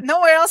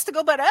nowhere else to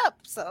go but up.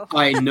 So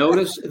I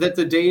notice that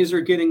the days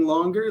are getting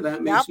longer.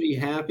 That makes me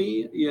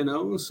happy, you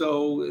know.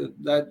 So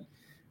that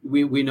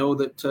we know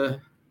that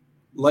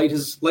light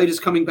is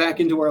coming back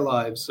into our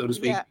lives, so to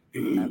speak.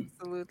 Yeah,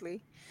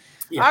 absolutely.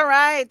 Yeah. All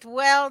right.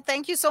 Well,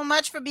 thank you so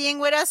much for being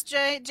with us,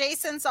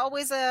 Jason. It's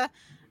always a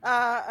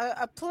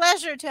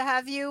pleasure to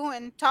have you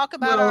and talk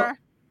about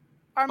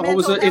our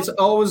mental health. It's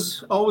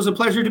always a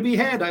pleasure to be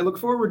had. I look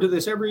forward to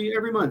this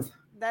every month.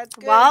 That's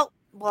good. Well,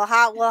 we'll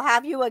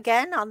have you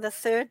again on the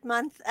third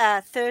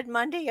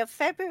Monday of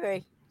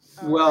February.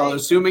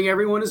 Assuming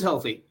everyone is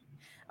healthy.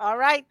 All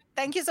right.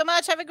 Thank you so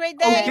much. Have a great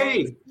day.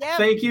 Okay. Yep.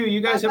 Thank you.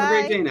 You guys have a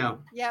great Bye-bye. day now.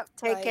 Yep.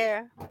 Take Bye.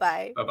 care.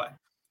 Bye. Bye-bye.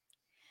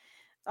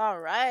 All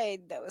right.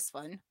 That was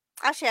fun.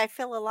 Actually, I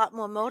feel a lot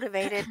more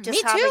motivated Me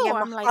just having too. him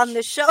I'm like, on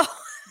the show.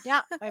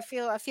 yeah, I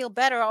feel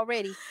better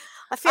already.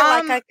 I feel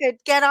like Um, I could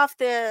get off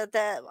the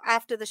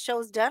after the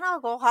show's done.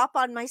 I'll go hop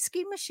on my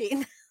ski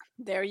machine.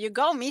 There you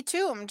go. Me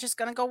too. I'm just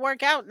gonna go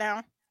work out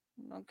now.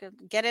 Okay,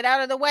 get it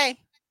out of the way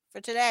for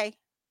today.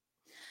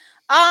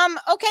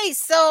 Okay,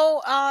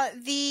 so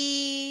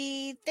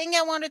the thing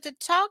I wanted to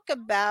talk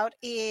about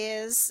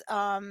is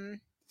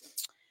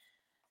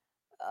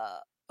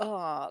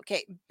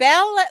okay,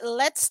 Bell,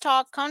 let's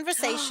talk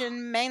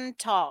conversation, men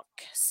talk.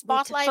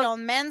 Spotlight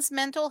on men's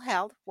mental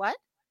health. What?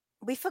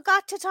 We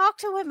forgot to talk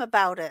to him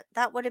about it.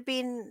 That would have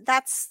been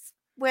that's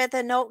where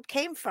the note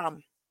came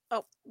from.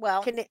 Oh,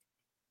 well,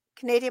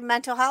 Canadian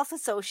Mental Health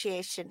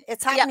Association.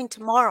 It's Yeah. happening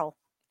tomorrow.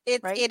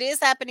 It Right?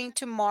 is happening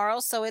tomorrow.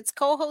 So it's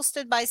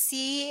co-hosted by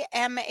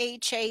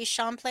CMHA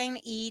Champlain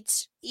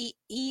East.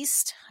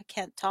 I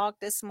can't talk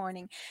this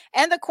morning,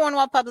 and the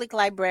Cornwall Public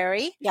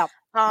Library. Yep.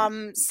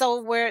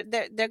 So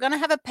they're going to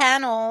have a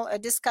panel, a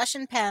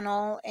discussion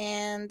panel,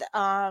 and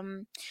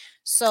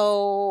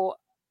so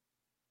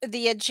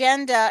the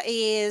agenda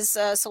is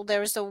so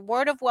there's a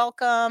word of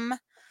welcome,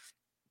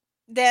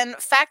 then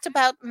fact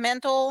about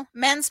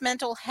men's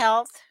mental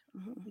health.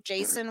 Mhm.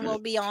 Jason will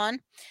be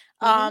on.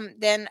 Mhm.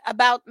 Then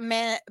about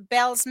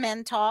Bell's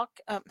Men Talk.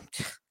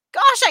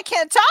 Gosh, I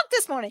can't talk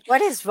this morning.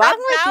 What is wrong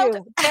About with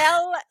you?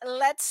 Bell,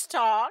 let's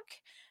talk.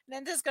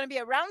 Then there's going to be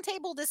a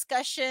roundtable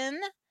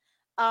discussion,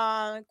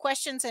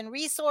 questions and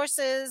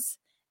resources,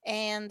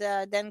 and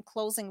then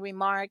closing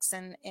remarks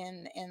and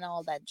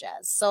all that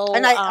jazz. So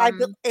And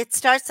it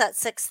starts at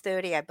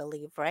 6:30, I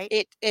believe, right?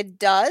 it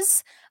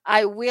does.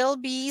 I will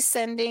be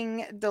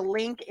sending the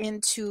link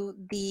into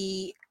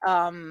the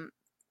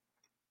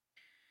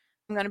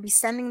I'm going to be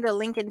sending the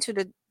link into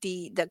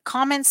the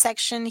comment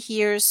section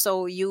here,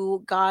 so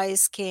you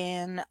guys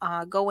can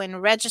go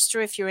and register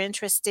if you're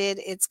interested.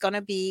 It's going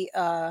to be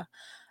a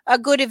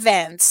good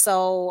event.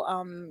 So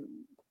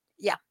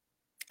yeah.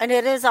 And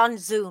it is on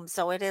Zoom,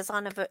 so it is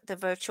on the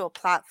virtual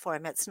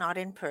platform. It's not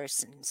in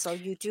person. So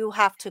you do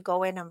have to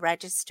go in and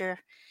register.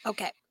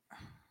 Okay.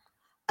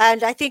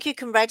 And I think you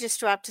can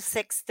register up to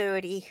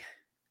 6:30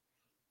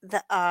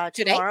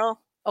 Today? tomorrow.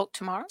 Oh,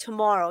 tomorrow?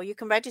 Tomorrow. You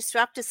can register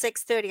up to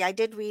 6:30. I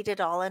did read it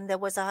all, and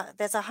there's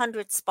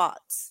 100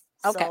 spots.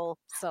 Okay.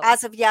 So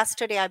as of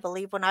yesterday, I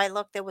believe when I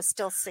looked, there was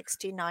still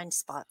 69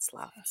 spots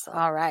left. So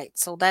all right.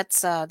 So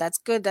that's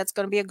good. That's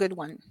going to be a good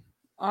one.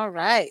 All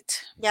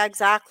right. yeah,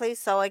 exactly.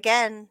 So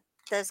again,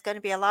 there's going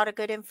to be a lot of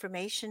good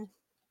information.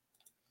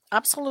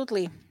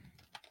 Absolutely.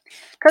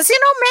 Because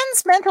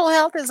men's mental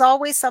health is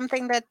always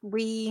something that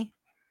we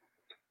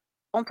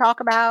don't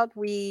talk about.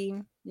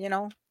 We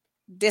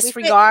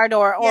disregard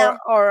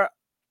or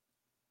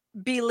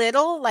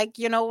belittle,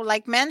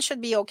 like men should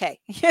be okay.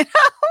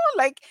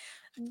 Like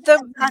the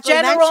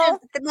general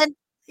men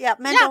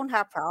don't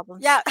have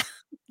problems. Yeah.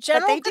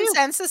 General they do.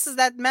 consensus is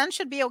that men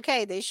should be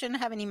okay. They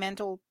shouldn't have any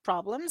mental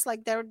problems.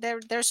 Like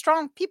they're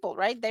strong people,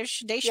 right? They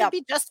should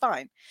be just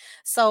fine.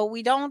 So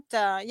we don't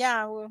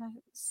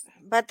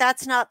But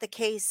that's not the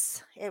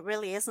case. It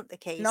really isn't the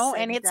case. No,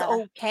 and it's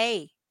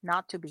okay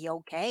not to be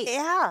okay.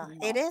 Yeah,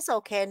 it is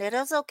okay, and it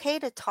is okay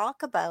to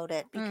talk about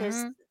it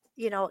because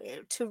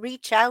to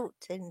reach out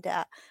and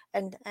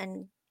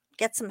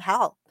get some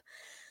help.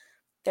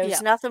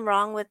 There's nothing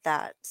wrong with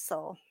that.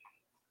 So,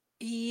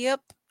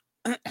 yep.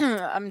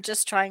 I'm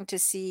just trying to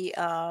see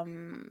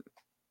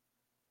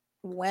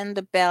when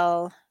the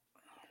bell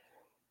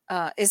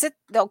is it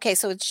okay,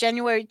 so it's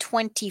January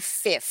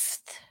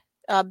 25th.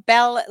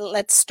 Bell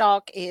Let's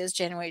Talk is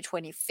January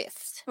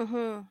 25th.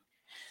 Mm-hmm.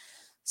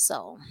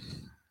 So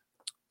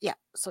yeah,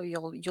 so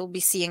you'll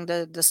be seeing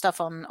the stuff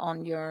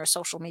on your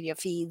social media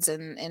feeds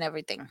and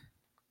everything.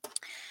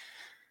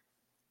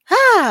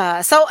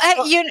 So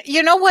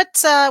you know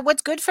what's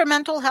good for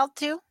mental health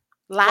too?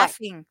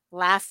 Laughing.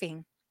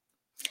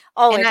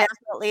 Oh, and it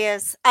definitely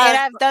is. And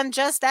I've done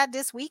just that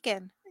this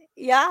weekend.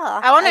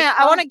 Yeah, I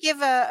want to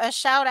give a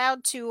shout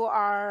out to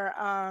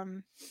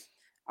our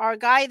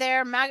guy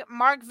there,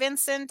 Mark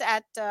Vincent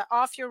at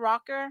Off Your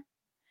Rocker,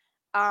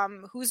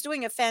 who's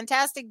doing a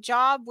fantastic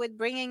job with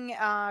bringing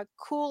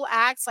cool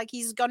acts. Like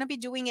he's gonna be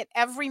doing it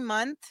every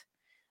month.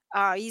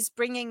 He's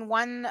bringing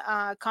one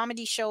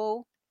comedy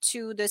show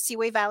to the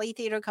Seaway Valley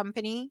Theater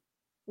Company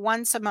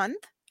once a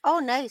month. Oh,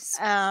 nice.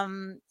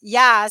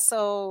 Yeah,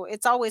 so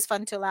it's always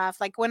fun to laugh.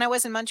 Like when I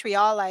was in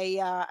Montreal,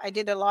 I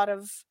did a lot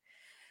of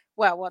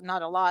well,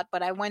 not a lot,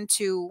 but I went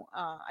to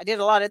I did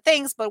a lot of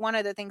things, but one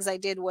of the things I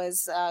did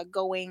was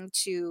going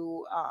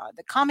to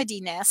the Comedy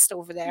Nest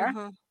over there.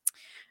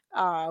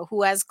 Mm-hmm.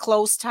 Who has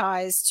close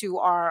ties to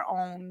our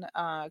own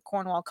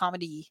Cornwall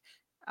Comedy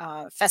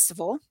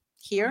Festival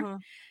here. Mm-hmm.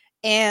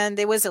 And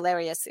it was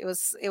hilarious. It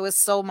was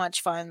so much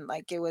fun.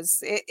 Like it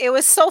was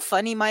so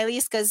funny,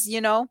 Miley's, because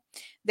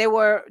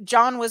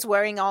John was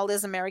wearing all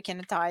his American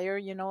attire,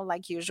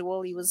 like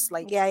usual. He was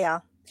like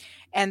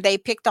and they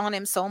picked on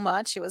him so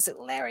much. It was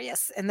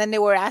hilarious. And then they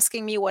were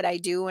asking me what I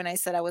do, and I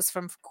said I was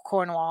from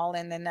Cornwall.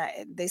 And then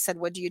they said,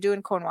 "What do you do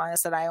in Cornwall?" I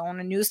said, "I own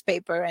a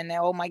newspaper." And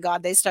oh my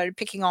God, they started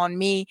picking on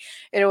me.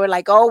 And they were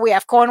like, "Oh, we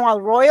have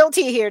Cornwall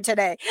royalty here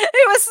today."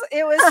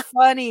 It was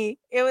funny.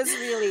 It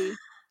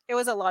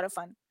was a lot of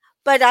fun.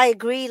 But I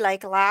agree,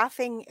 like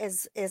laughing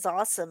is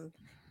awesome.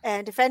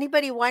 And if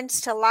anybody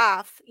wants to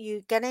laugh,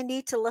 you're gonna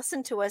need to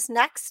listen to us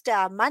next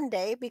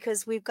Monday,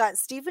 because we've got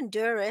Stephen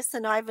Duris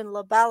and Ivan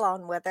LaBelle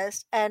on with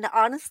us. And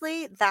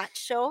honestly, that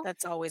show,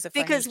 That's always a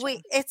funny because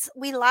show.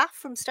 we laugh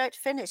from start to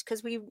finish,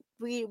 because we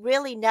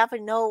really never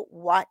know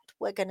what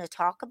we're gonna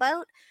talk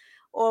about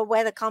or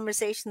where the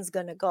conversation's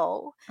gonna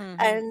go. Mhm.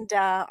 And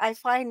I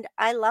find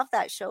I love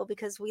that show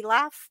because we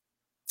laugh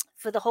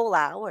for the whole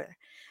hour.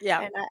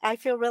 Yeah. And I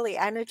feel really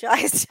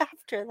energized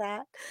after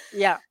that.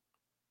 Yeah.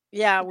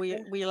 Yeah,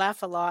 we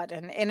laugh a lot,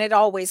 and it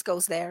always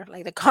goes there.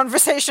 Like the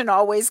conversation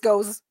always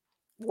goes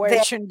where There.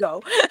 it should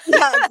go.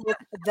 Yeah,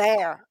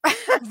 there.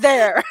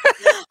 There.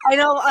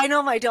 I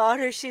know my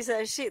daughter, she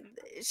says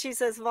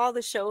of all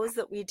the shows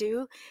that we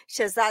do, she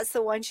says that's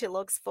the one she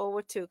looks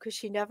forward to, because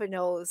she never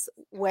knows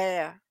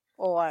where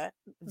or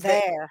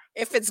there.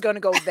 If it's gonna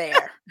go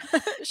there.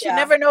 She Yeah.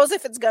 never knows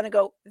if it's gonna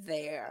go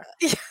there.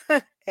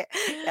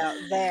 Yeah,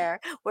 there,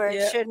 where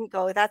Yeah. it shouldn't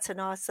go. That's an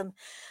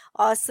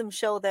awesome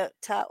show. That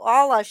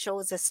all our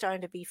shows are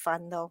starting to be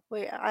fun, though.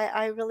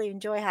 I really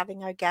enjoy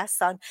having our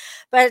guests on.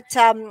 But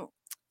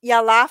yeah,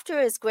 laughter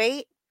is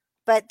great.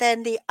 But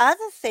then the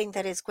other thing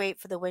that is great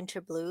for the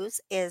winter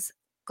blues is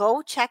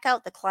go check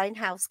out the Klein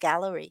House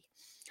Gallery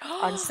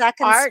on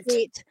Second Art.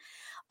 Street.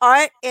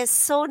 Art is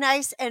so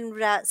nice, and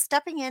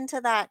stepping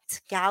into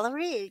that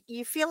gallery,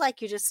 you feel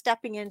like you're just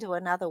stepping into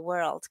another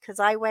world.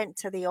 Because I went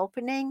to the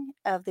opening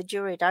of the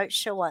Juried Art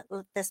Show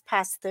this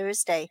past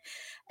Thursday.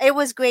 It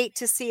was great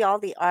to see all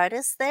the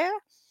artists there,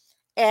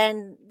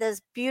 and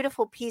there's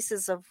beautiful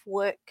pieces of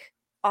work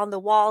on the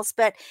walls.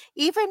 But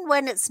even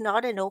when it's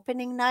not an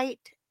opening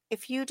night,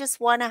 if you just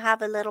want to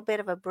have a little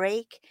bit of a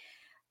break,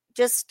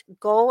 just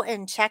go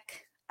and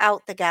check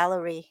out the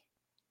gallery.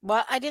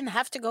 Well, I didn't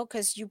have to go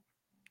because you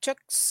took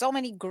so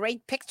many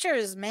great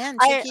pictures, man.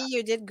 I Chicky,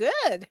 you did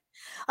good.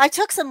 I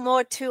took some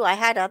more too. I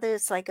had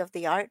others like of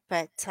the art,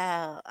 but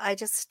I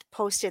just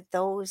posted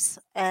those,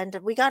 and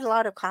we got a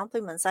lot of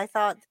compliments. I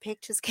thought the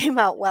pictures came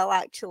out well,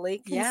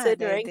 actually, Yeah, they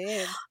considering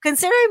did.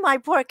 considering my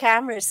poor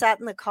camera sat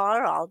in the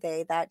car all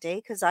day that day,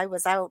 because I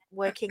was out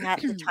working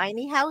at the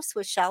tiny house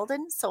with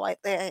Sheldon. So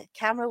the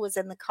camera was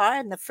in the car,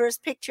 and the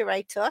first picture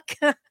I took,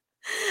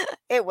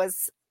 it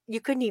was, you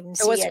couldn't even It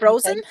see was anything.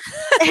 frozen?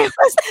 It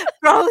was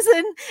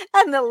frozen,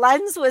 and the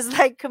lens was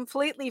like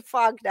completely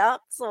fogged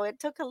up, so it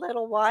took a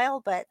little while.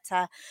 But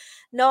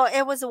no,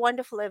 it was a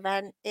wonderful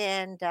event.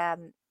 And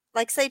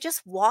like say,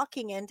 just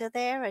walking into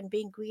there and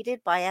being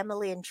greeted by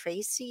Emily and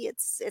Tracy,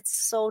 it's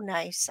so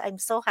nice. I'm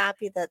so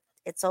happy that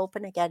it's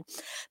open again.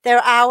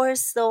 Their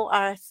hours though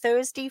are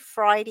Thursday,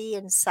 Friday,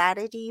 and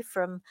Saturday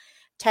from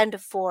 10 to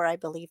 4, I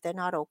believe. They're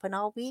not open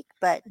all week,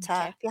 but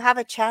Okay. if you have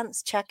a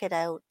chance, check it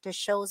out. The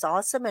show's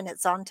awesome, and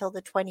it's on till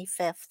the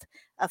 25th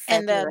of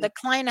And February. the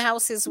Klein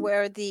House is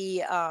where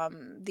the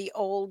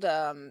old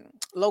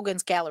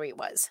Logan's Gallery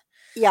was,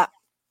 Yeah,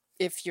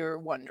 if you're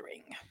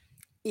wondering.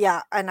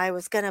 yeah. And I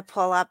was gonna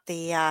pull up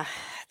the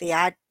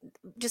ad.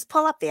 Just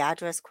pull up the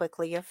address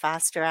quickly. You're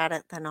faster at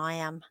it than I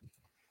am.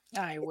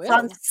 I It's will.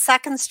 on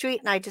 2nd Street,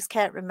 and I just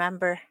can't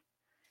remember.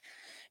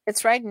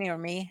 It's right near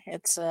me.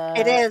 It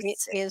It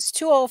is. is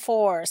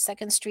 204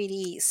 2nd Street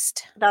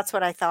East. That's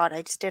what I thought.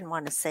 I just didn't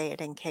want to say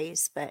it in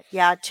case. But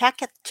yeah, check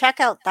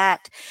out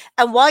that.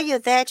 And while you're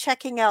there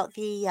checking out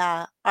the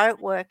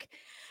artwork,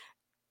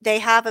 they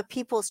have a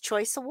People's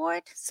Choice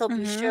Award. So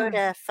be sure Mhm.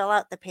 to fill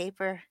out the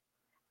paper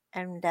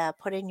and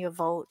put in your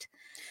vote.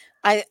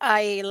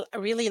 I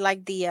really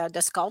like the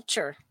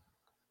sculpture.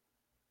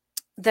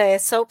 The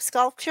soap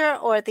sculpture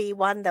or the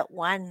one that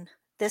won?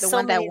 There's The so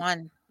one that many.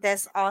 won.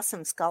 There's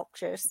awesome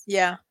sculptures.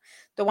 Yeah.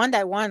 The one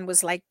that won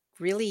was like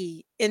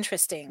really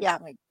interesting. Yeah.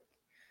 Like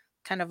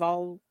kind of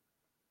all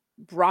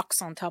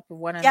rocks on top of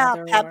one Yeah,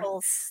 another.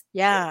 pebbles.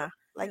 Yeah.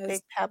 Like It was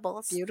big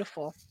pebbles.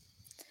 beautiful.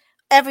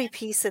 Every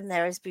piece in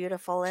there is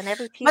beautiful, and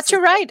every piece But is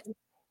you're right.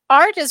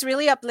 Art is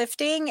really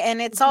uplifting,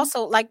 and it's Mhm.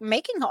 also like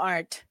making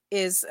art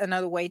is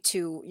another way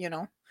to,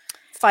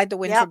 fight the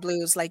winter Yep.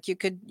 blues. Like you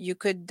could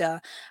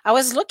I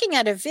was looking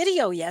at a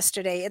video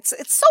yesterday. It's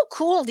so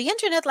cool. The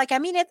internet, like I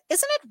mean, isn't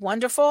it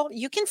wonderful?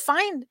 You can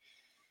find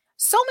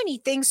so many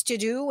things to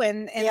do,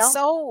 and Yeah.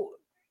 so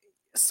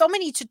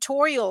many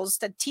tutorials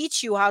that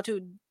teach you how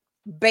to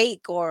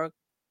bake, or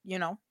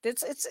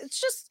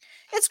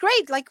it's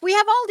great. Like we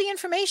have all the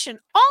information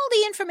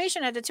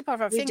at the tip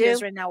of our We fingers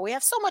do. right now. We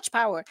have so much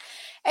power.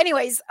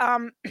 Anyways,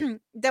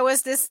 there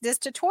was this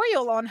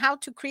tutorial on how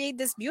to create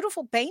this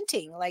beautiful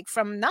painting, like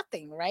from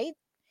nothing, right?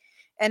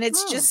 And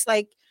it's Hmm. just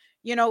like,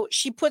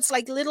 she puts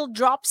like little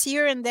drops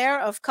here and there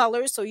of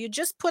color, so you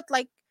just put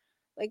like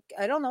like,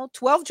 I don't know,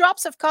 12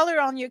 drops of color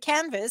on your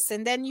canvas,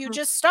 and then you Mhm.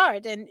 just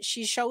start, and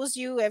she shows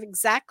you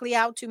exactly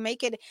how to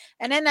make it.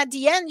 And then at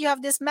the end, you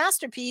have this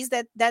masterpiece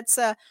that's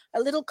a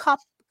little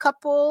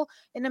couple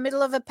in the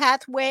middle of a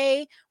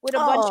pathway with a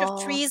bunch of Oh,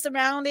 trees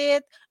around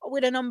it,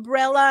 with an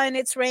umbrella, and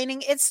it's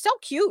raining. It's so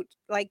cute.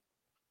 Like,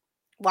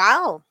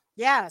 wow.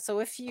 yeah. So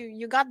if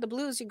you got the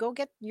blues, you go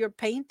get your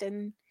paint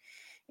and,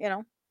 you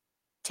know,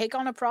 take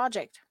on a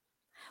project.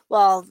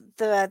 Well,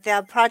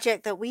 the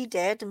project that we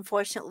did,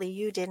 unfortunately,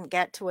 you didn't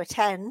get to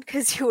attend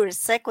because you were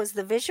sick, was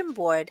the vision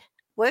board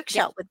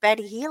Yeah. workshop with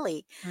Betty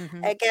Healy.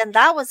 Hmm. Again,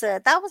 that was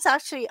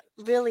actually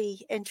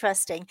really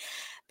interesting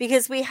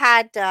because we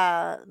had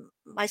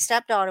my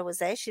stepdaughter was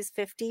there, she's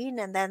 15,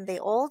 and then the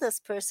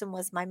oldest person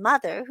was my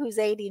mother, who's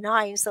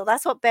 89. So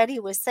that's what Betty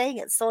was saying.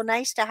 It's so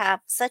nice to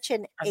have such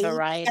an A age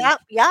variety.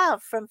 gap. Yeah,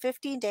 from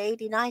 15 to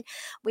 89.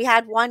 We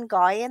had one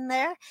guy in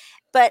there,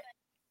 but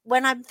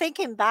when I'm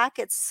thinking back,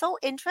 it's so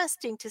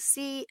interesting to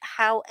see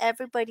how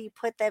everybody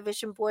put their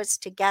vision boards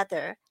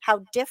together, how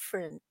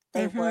different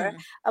they were,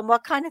 Hmm. and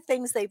what kind of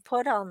things they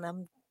put on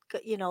them,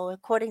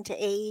 according to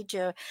age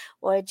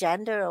or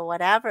gender or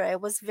whatever. It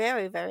was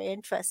very, very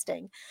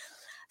interesting.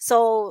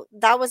 So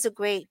that was a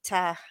great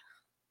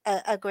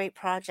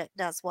project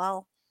as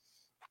well.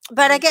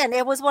 But Like, again,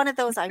 it was one of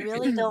those, I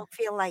really don't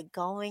feel like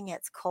going.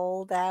 It's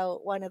cold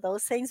out, one of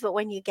those things. But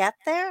when you get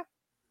there,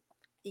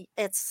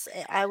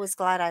 I was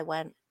glad I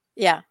went.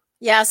 yeah.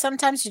 Yeah.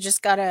 Sometimes you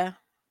just gotta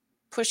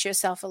push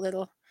yourself a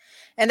little.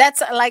 And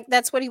that's like,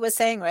 that's what he was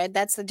saying, right?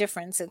 That's the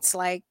difference. It's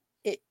like,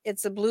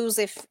 it's the blues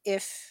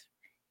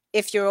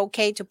if you're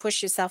okay to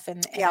push yourself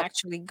and Yep.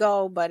 actually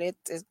go, but it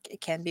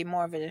can be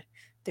more of a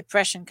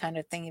depression kind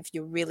of thing if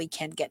you really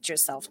can't get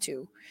yourself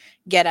to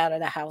get out of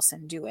the house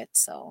and do it.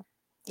 So,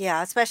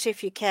 Yeah, especially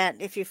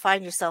if you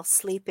find yourself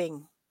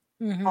sleeping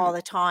mhm. all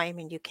the time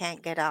and you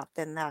can't get up,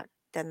 then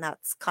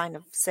that's kind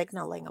of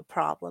signaling a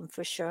problem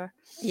for sure.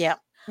 Yeah,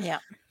 yeah.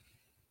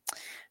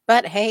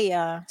 But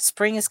hey,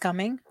 spring is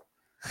coming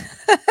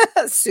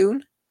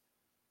soon.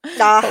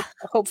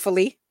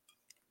 Hopefully.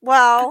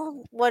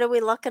 Well, what are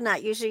we looking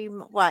at? Usually,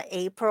 what,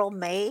 April,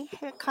 May,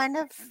 it kind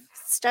of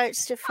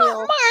starts to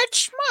feel.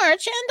 March,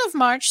 end of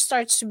March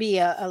starts to be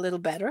a little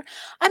better.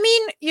 I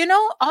mean,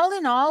 all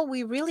in all,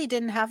 we really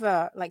didn't have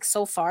like,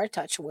 so far,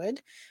 touch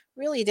wood,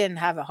 really didn't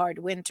have a hard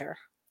winter.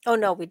 Oh,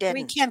 no, Like, we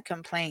we didn't. can't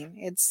complain.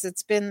 It's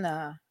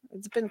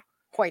been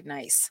quite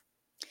nice.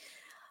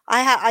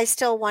 I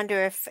still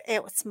wonder if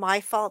it was my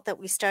fault that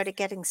we started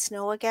getting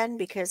snow again,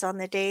 because on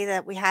the day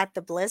that we had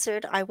the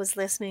blizzard, I was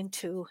listening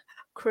to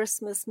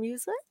Christmas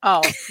music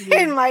Oh,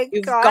 in my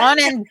you've car. gone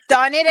and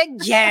done it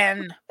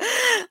again.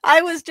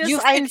 I was just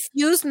You've I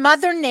confused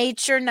Mother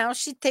Nature. Now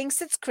she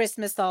thinks it's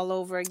Christmas all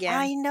over again.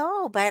 I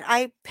know, but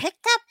I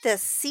picked up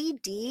this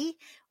CD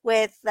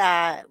with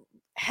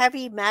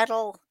heavy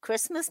metal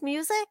Christmas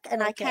music,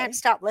 and I can't Okay.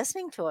 stop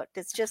listening to it.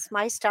 It's just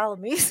my style of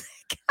music.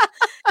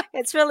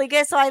 It's really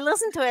good. So I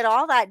listened to it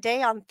all that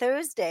day on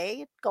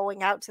Thursday,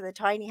 going out to the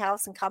tiny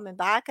house and coming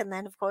back. And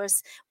then, of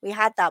course, we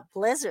had that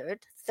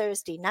blizzard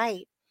Thursday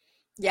night,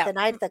 Yeah. the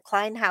night of the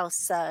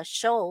Kleinhaus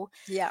show.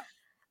 Yeah.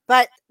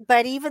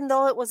 But even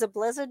though it was a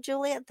blizzard,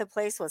 Juliet, the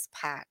place was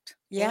packed.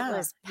 It Yeah.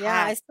 was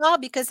Yeah. I packed. saw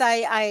because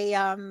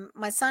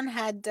my son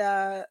had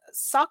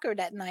soccer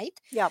that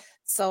night. Yep.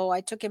 So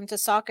I took him to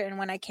soccer, and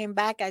when I came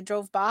back, I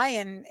drove by,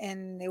 and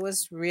it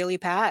was really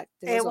packed.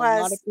 There was It a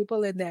lot of was.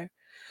 people in there.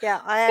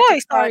 Yeah, I had to Boy,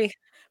 sorry.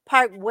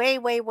 park way,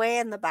 way, way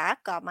in the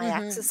back, got my Mhm.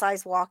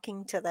 exercise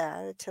walking to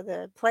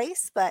the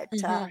place, but,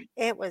 Mhm.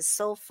 it was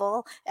so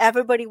full.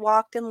 Everybody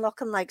walked in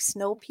looking like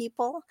snow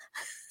people,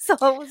 so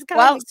it was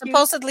Well, kinda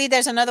cute. supposedly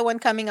there's another one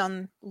coming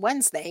on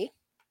Wednesday.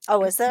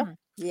 Oh, is there?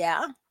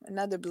 Yeah,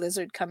 another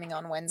blizzard coming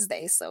on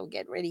Wednesday, so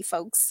get ready,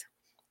 folks.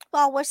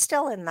 Well, we're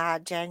still in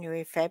that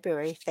January,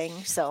 February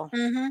thing, so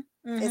Mhm.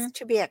 it's Mhm.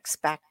 to be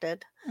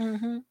expected.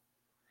 Mhm.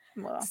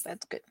 Well, S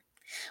that's good.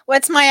 Well,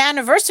 it's my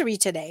anniversary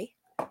today.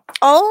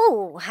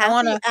 Oh, I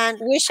want happy to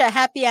wish a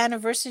happy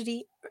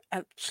anniversary.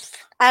 Uh,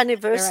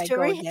 there I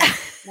go anniversary. again.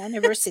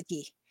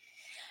 Anniversary.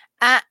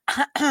 Uh,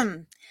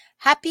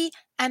 happy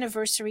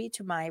anniversary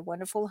to my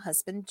wonderful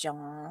husband,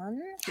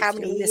 John. How If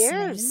you're many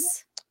listening,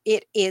 years?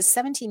 it is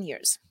 17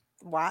 years.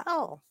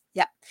 Wow.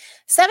 Yeah.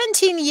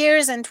 17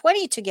 years and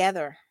 20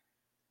 together.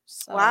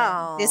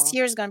 So this Wow.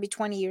 year is going to be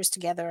 20 years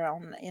together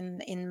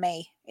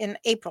in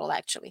April,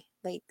 actually,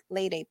 late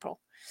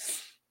April.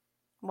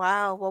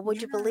 Wow. Well,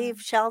 would you Yeah.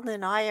 believe Sheldon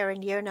and I are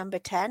in year number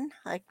 10?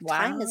 Like,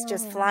 time is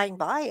just Wow. flying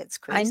by. It's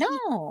I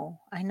crazy.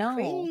 know. I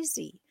know.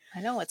 Crazy.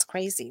 I know, it's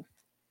crazy.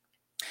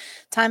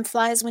 Time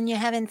flies when you're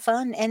having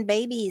fun and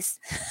babies.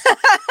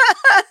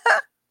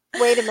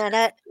 Wait a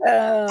minute.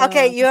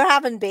 Okay, Uh, you're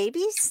having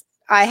babies?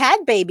 I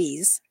had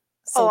babies.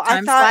 So Oh, I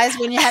time thought flies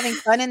when you're having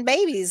fun and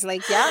babies.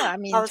 Like, yeah, I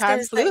I mean, was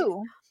time gonna say,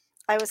 flew.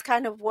 I was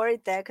kind of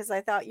worried there because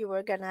I thought you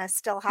were gonna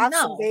still have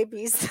some No.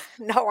 babies.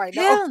 No, I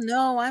know. Hell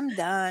no, I'm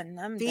done.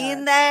 I'm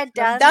Been done. there,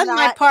 I've done done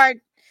my that. part.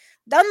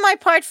 Done my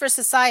part for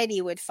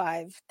society with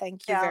 5.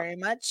 Thank you Yeah. very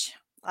much.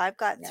 I've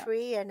got Yeah.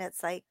 3, and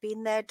it's like,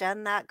 been there,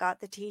 done that, got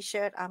the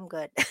T-shirt, I'm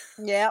good.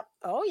 Yeah.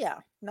 Oh yeah.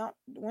 No,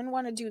 wouldn't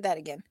want to do that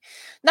again.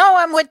 No,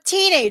 I'm with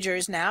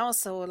teenagers now,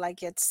 so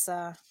like it's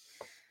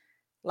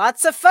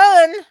lots of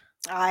fun.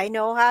 I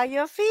know how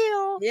you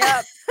feel.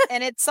 Yeah.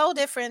 And it's so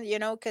different,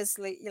 because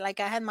like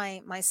I had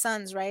my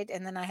sons, right?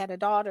 And then I had a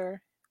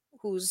daughter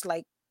who's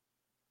like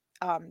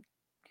um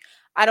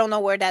I don't know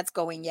where that's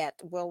going yet.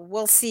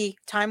 We'll see.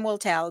 Time will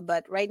tell.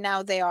 But right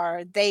now they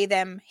are they,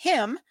 them,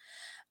 him.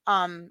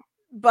 Um,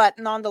 but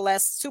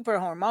nonetheless super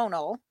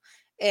hormonal.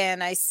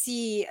 And I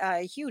see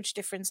a huge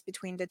difference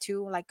between the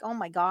two. Like, oh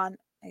my God,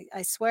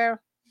 I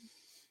swear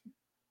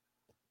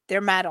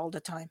they're mad all the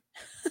time.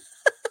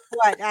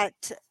 What,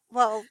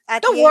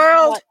 at The the age of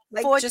world, what,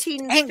 like just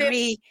 14, 15?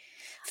 angry.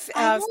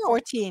 I know.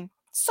 14.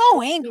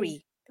 So 14.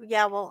 angry.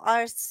 Yeah, well,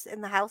 ours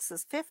in the house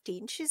is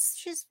 15.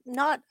 She's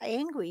not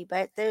angry,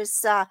 but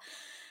there's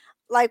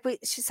like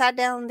she sat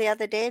down the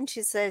other day and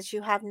she says,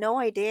 "You have no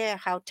idea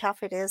how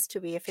tough it is to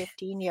be a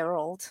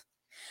 15-year-old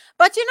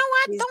But you know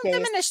what? these Don't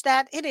days." diminish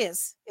that. It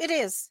is. It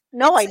is.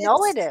 No, I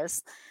know it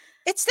is.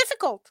 It's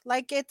difficult.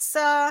 Like it's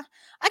I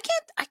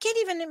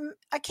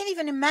can't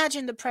even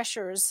imagine the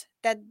pressures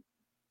that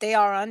they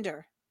are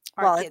under,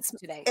 our Well, kids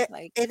today.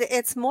 Like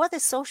it's more the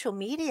social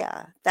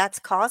media that's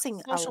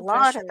causing a social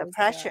lot of the pressures.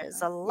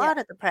 pressures, a Yeah. lot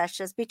of the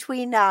pressures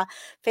between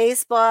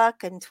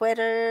Facebook and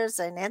Twitters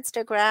and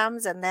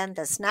Instagrams and then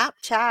the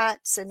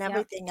Snapchats and Yeah.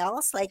 everything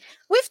else. Like,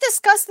 We've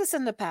discussed this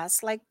in the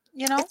past. Like,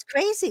 it's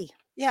crazy.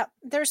 yeah,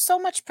 there's so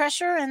much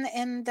pressure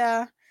and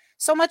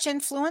so much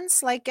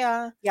influence. Like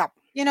Yeah.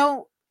 you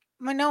know,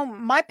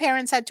 my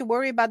parents had to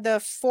worry about the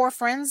 4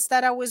 friends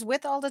that I was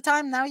with all the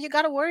time. Now you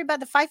got to worry about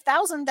the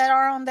 5,000 that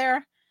are on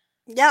there.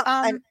 Yeah,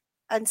 Um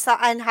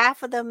and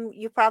half of them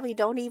you probably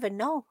don't even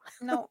know.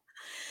 no,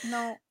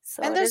 no.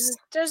 So And it is.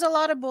 there's a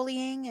lot of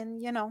bullying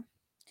and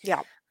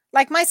Yeah.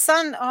 like my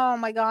son, oh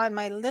my God,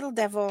 my little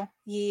devil,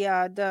 he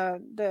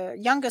the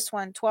youngest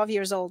one, 12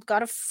 years old,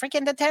 got a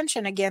freaking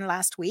detention again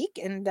last week.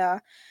 And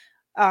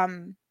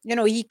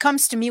he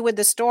comes to me with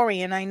the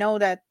story, and I know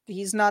that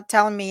he's not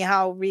telling me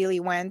how it really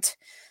went.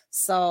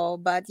 So,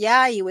 but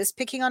yeah, he was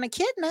picking on a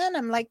kid, man.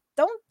 I'm like,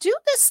 don't do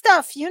this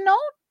stuff, you know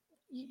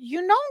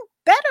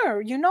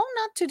better,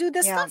 not to do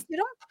this Yeah. stuff. You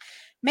don't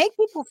make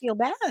people feel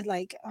bad.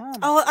 Like,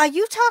 Oh, are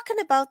you talking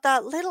about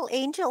that little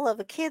angel of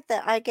a kid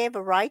that I gave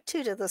a ride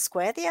to the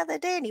square the other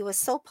day, and he was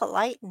so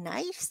polite and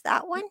nice?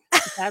 That one?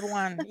 that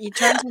one, he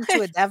turns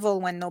into a devil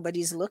when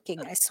nobody's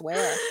looking, I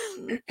swear.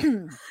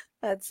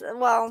 It's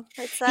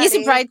He's that a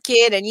age. bright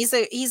kid, and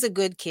he's a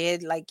good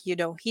kid. Like,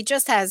 he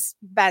just has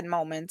bad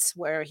moments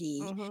where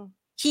Mhm.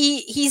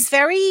 he's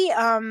very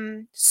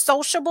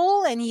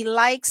sociable, and he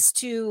likes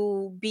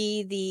to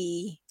be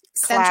the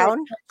center of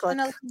Clown, attention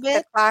a like little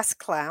the bit. class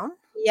clown.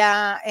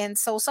 Yeah, and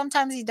so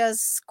sometimes he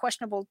does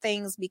questionable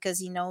things because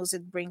he knows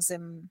it brings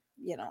him,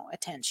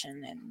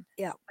 attention. And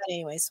Yeah. but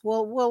anyways,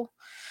 we'll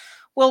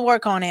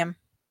work on him.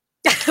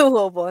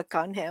 We'll work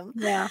on him.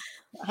 Yeah,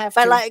 I have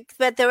But to.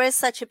 but there is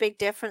such a big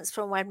difference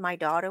from when my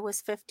daughter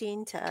was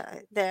 15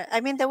 to there.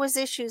 I mean, there was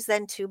issues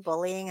then too,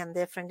 bullying and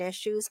different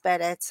issues,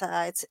 but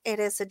it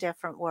is a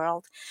different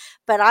world.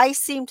 But I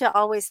seem to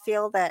always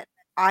feel that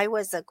I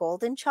was a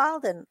golden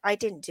child and I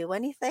didn't do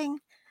anything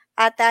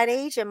at that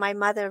age. And my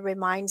mother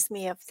reminds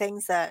me of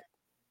things that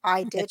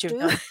I did That you've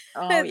do done.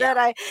 Oh yeah. that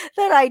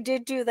I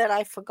did do that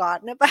I've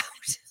forgotten about.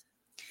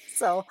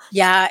 So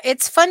Yeah,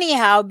 it's funny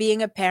how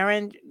being a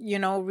parent,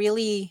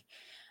 really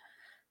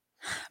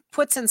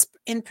puts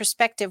in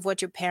perspective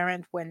what your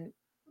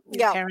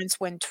yeah, parents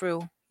went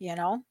through.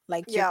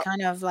 Like you're yeah.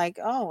 kind of like,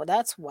 oh,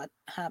 that's what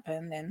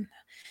happened. And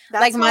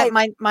like That's my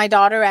why. my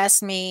daughter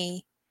asked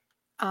me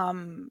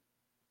um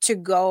to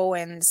go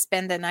and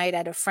spend the night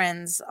at a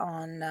friend's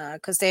on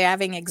because they're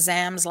having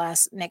exams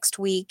next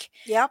week.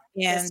 Yep,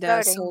 they're And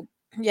starting. so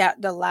yeah,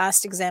 the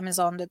last exam is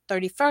on the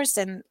 31st,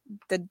 and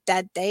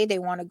that day they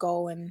want to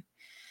go and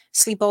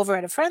sleep over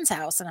at a friend's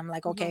house. And I'm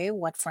like, Mhm. okay,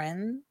 what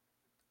friend?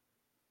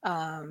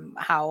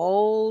 How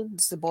old?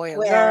 Is the boy or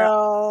Where girl?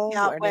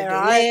 Yeah, Where do where they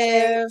are they?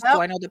 live? Do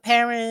Yep, I know the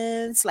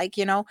parents? Like,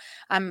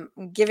 I'm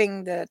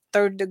giving the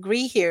third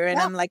degree here, and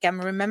yep.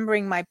 I'm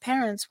remembering my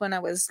parents when I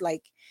was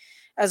like,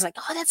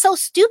 oh, that's so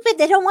stupid.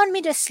 They don't want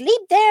me to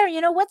sleep there.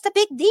 What's the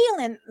big deal?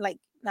 And like,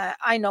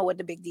 I know what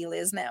the big deal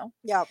is now.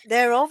 Yeah,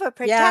 they're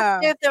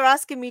Yeah. overprotective. They're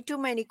asking me too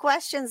many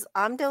questions.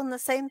 I'm doing the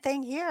same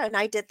thing here, and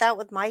I did that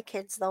with my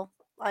kids, though.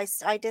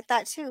 I did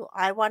that too.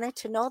 I wanted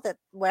to know that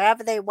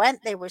wherever they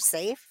went, they were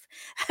safe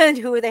and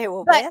who they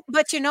were But with.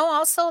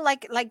 also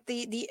like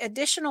the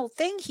additional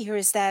thing here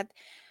is that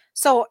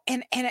so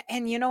and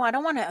I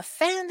don't want to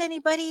offend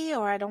anybody,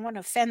 or I don't want to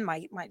offend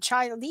my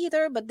child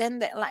either. But then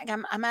like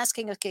I'm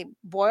asking, okay,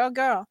 boy or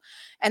girl,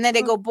 and then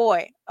they Mhm. go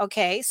boy.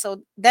 Okay,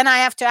 so then I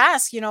have to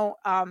ask,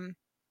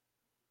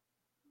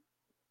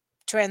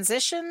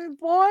 transition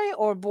boy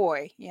or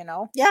boy,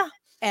 Yeah,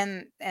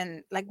 and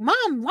like,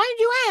 mom, why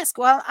did you ask?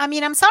 Well, I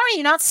mean, I'm sorry,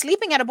 you're not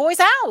sleeping at a boy's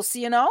house.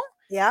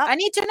 yeah. I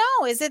need to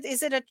know,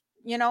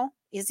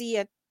 is he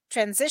a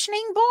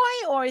transitioning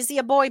boy, or is he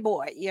a boy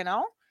boy?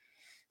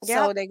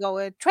 Yeah. So they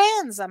go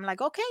trans. I'm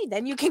like, okay,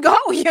 then you can go,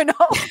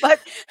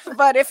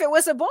 but if it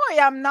was a boy,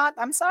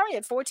 I'm sorry,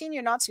 at 14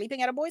 you're not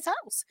sleeping at a boy's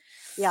house.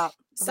 Yeah.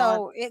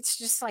 Well, So it's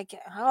just like,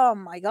 oh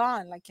my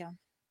god, like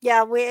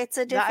yeah, it's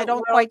a I different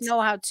don't quite world.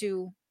 know how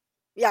to,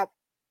 Yeah.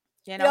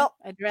 Yep.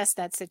 address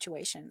that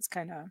situation. It's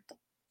kind of,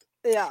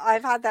 Yeah,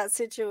 I've had that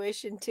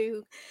situation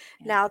too.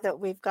 yeah. Now that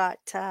we've got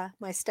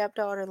my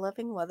stepdaughter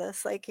living with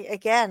us, like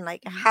again,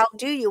 like Mhm. how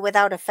do you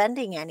without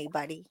offending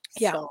anybody?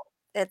 Yeah. So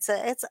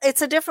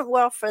it's a different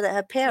world for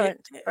the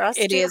parent, for us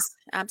It too. is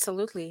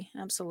absolutely,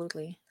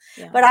 absolutely.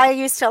 Yeah. But I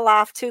used to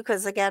laugh too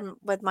because again,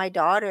 with my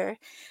daughter,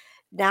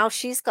 now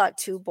she's got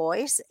 2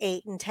 boys,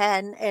 8 and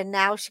 10, and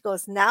now she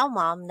goes, "Now,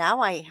 mom,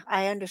 now I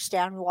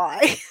understand why."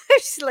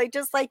 She's like,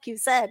 just like you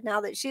said,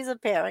 now that she's a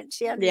parent,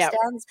 she Yeah.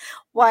 understands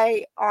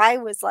why I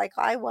was like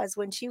I was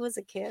when she was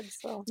a kid.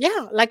 So,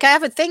 Yeah, like I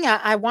have a thing.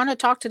 I want to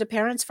talk to the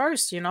parents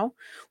first. Why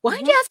do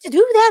mhm, you have to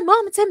do that,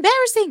 mom? It's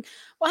embarrassing.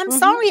 Well, I'm mhm,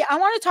 sorry. I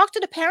want to talk to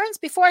the parents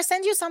before I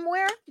send you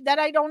somewhere that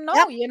I don't know.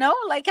 yep.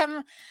 Like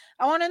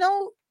I want to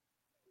know,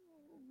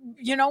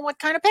 what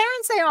kind of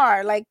parents they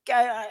are. Like,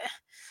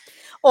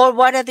 Or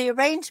what are the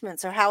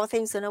arrangements, or how are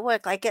things going to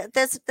work? Like,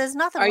 there's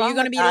nothing are you wrong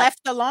going with to be that.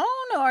 left alone,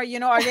 or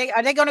are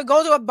they going to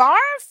go to a bar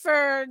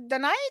for the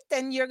night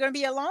and you're going to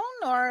be alone,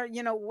 or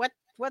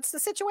what's the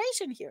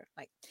situation here?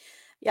 Like,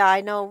 Yeah,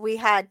 I know we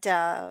had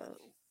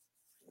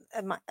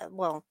my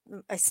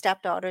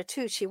stepdaughter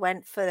too. She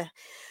went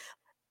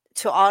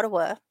to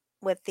Ottawa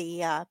with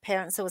the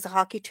parents. It was a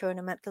hockey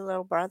tournament, the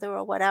little brother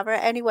or whatever.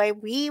 Anyway,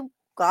 we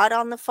got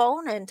on the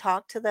phone and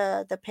talked to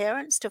the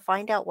parents to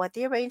find out what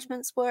the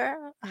arrangements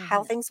were,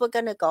 how mhm, things were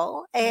going to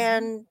go, mhm.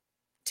 and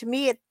to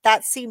me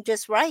that seemed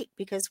just right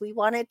because we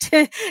wanted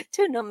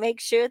to make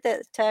sure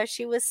that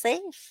she was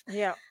safe.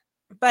 Yeah,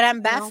 but I'm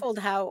You know, baffled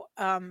how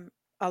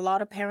a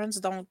lot of parents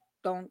don't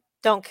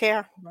don't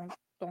care.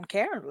 don't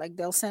care. Like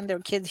they'll send their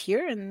kids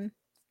here and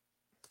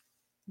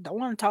don't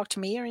want to talk to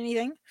me or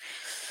anything.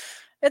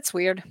 It's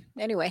weird.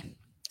 Anyway,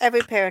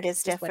 Every parent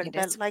is just what different, it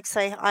but is. like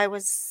say I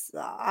was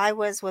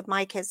with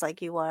my kids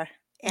like you are,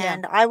 Yeah,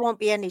 and I won't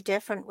be any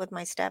different with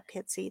my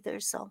stepkids either.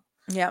 So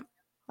yeah.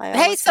 I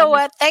Hey, always so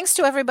want to. thanks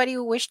to everybody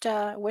who wished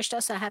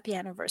us a happy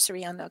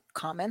anniversary on the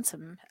comments.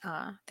 And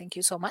thank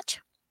you so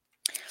much.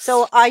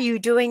 So, are you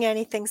doing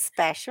anything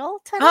special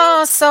today?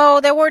 Oh, so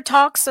there were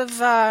talks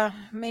of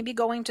maybe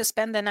going to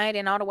spend the night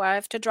in Ottawa. I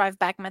have to drive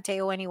back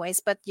Mateo anyways,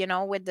 but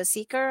with the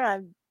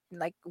seeker,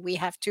 like we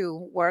have to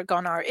work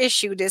on our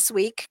issue this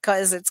week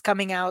because it's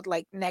coming out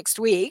like next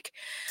week.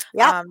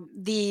 Yep.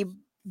 The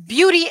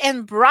beauty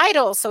and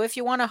bridal. So if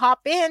you want to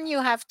hop in,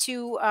 you have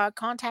to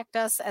contact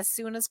us as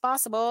soon as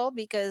possible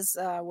because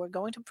we're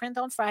going to print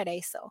on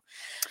Friday. So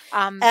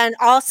And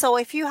also,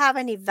 if you have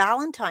any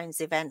Valentine's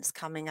events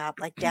coming up,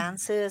 like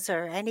dances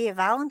or any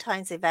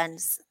Valentine's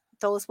events,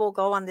 those will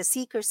go on the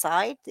seeker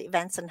side, the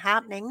events and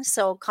happenings.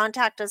 So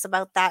contact us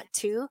about that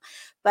too.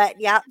 But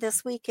yeah,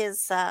 this week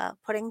is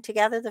putting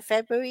together the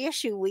February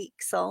issue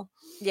week. So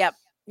yep,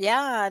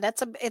 yeah,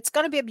 it's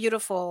going to be a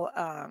beautiful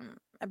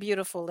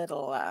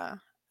little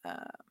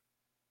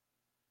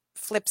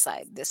flip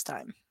side this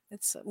time.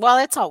 It's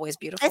always it's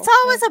beautiful.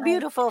 always a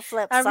beautiful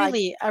flip I side.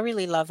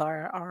 really love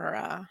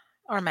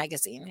our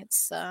magazine.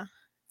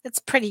 It's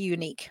pretty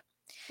unique.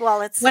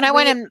 Well, it's When I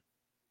went we in,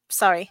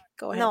 sorry,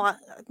 go ahead. no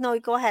no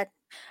go ahead.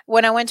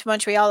 When I went to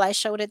Montreal, I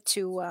showed it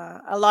to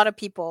a lot of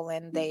people,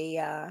 and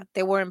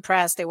they were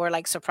impressed. They were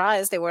like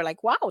surprised. They were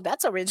like, "Wow,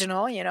 that's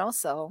original,"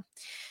 So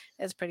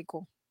it's pretty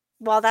cool.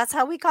 Well, that's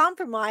how we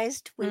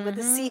compromised. We were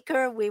the Hmm.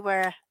 seeker. We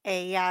were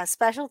a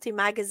specialty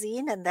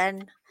magazine, and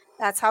then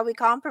that's how we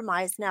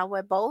compromised. Now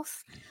we're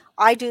both.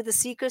 I do the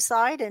seeker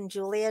side, and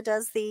Julia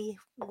does the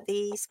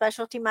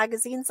specialty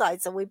magazine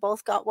side. So we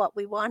both got what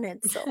we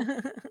wanted. So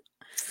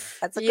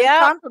that's a good Yeah,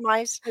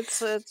 compromise.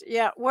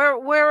 yeah.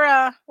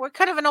 We're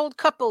kind of an old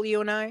couple, you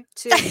and I,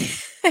 too.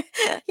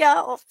 Yeah,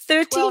 12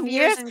 13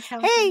 years years. and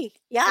counting. Hey,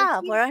 yeah,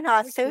 13, we're in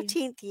our 13.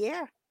 13th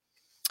year.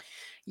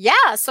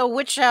 Yeah, so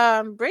which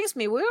brings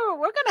me, we're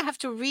gonna have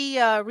to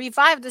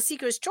revive the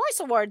Seeker's Choice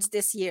Awards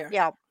this year.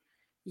 Yeah.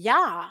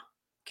 Yeah,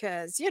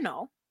 because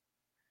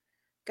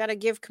gotta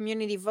give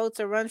community votes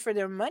a run for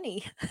their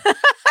money.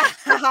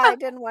 I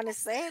didn't want to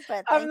say it,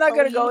 but I'm not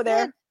gonna thankfully you go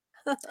did.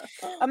 there.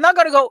 I'm not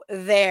gonna go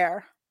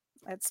there.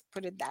 Let's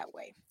put it that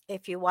way.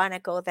 If you want to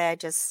go there,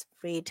 just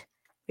read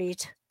the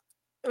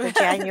No,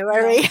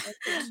 January.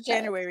 it's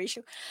January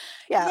issue.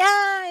 Yeah.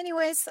 Yeah.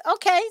 Anyways,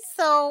 okay.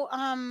 So,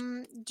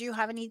 do you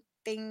have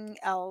anything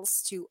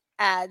else to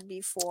add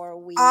before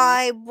we?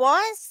 I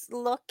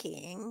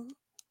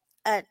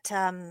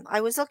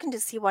was looking to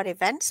see what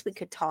events we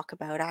could talk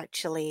about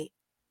actually.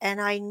 And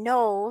I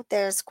know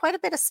there's quite a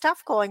bit of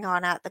stuff going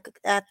on at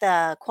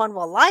the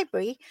Cornwall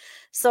Library.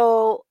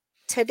 So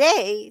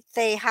today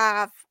they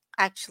have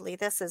actually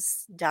this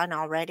is done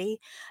already.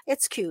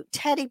 It's cute.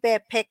 Teddy bear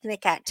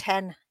picnic at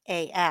 10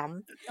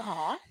 a.m.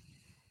 Aw.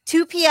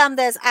 2 p.m.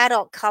 there's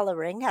adult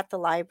coloring at the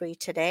library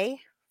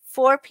today.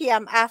 4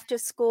 p.m. after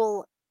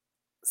school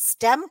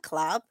STEM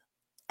club.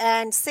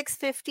 and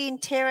 6:15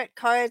 tarot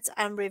cards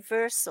and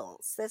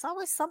reversals. There's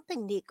always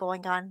something neat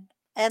going on.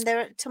 And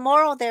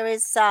tomorrow there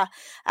is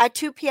at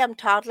 2 p.m.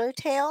 Toddler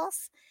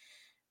Tales.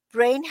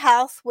 Brain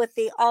Health with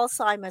the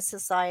Alzheimer's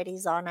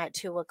Society's on at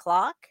 2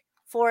 o'clock.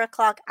 4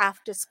 o'clock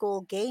after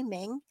school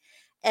gaming.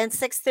 And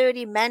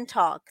 6:30 Men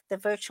Talk, the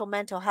virtual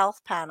mental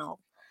health panel.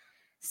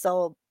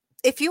 So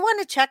if you want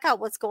to check out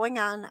what's going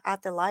on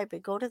at the library,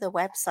 go to the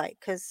website,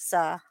 because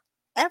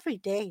every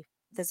day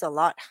there's a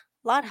lot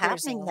There's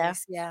happening there.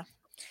 always, yeah.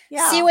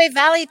 Yeah. Seaway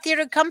Valley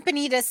Theatre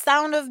Company, The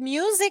Sound of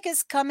Music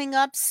is coming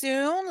up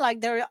soon,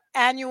 like their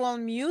annual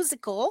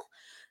musical.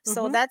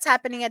 So Mhm. that's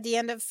happening at the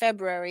end of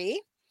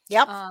February.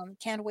 Yep.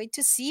 Can't wait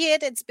to see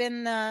it. It's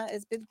been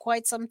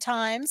quite some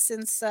time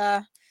since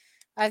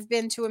I've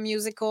been to a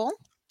musical.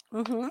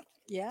 Mm-hmm.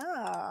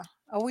 Yeah.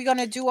 Are we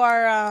gonna do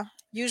our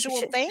usual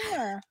should- thing?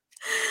 Or?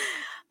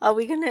 Are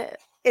we gonna?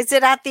 Is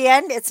it at the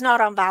end? It's not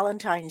on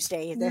Valentine's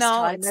Day this No,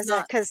 time, it's is it?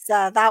 not. Because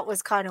that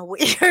was kind of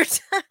weird.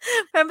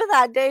 Remember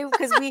that day?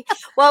 Because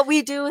what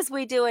we do is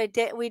we do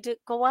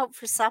go out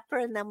for supper,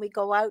 and then we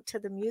go out to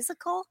the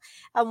musical.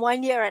 And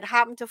one year it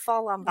happened to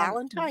fall on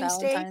Valentine's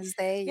Day. Valentine's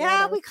Day. Yeah,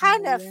 that we was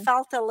kind of weird.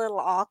 felt a little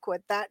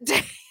awkward that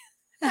day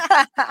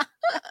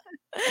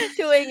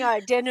doing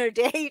our dinner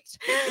date.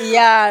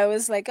 Yeah, it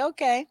was like,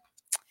 okay,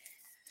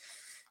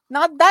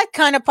 not that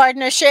kind of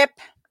partnership.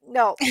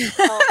 No,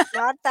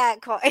 not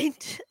that kind.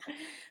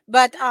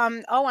 But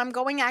I'm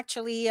going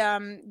actually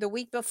the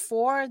week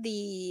before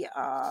the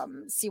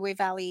Seaway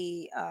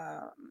Valley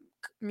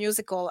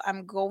musical.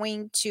 I'm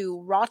going to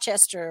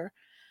Rochester,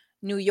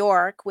 New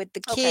York with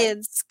the Okay.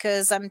 kids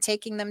because I'm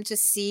taking them to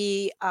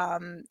see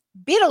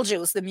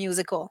Beetlejuice the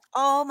musical.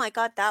 Oh my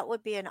God, that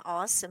would be an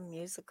awesome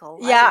musical.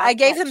 Yeah, I love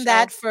gave that him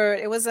that show. for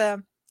it was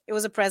a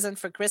present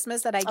for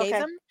Christmas that I gave Okay.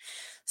 him.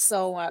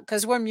 So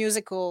because we're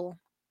musical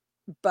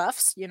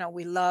buffs,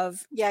 we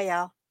love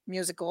Yeah.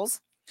 musicals.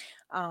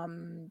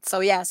 So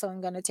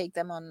I'm gonna take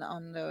them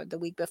on the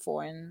week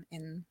before and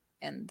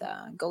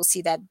go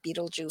see that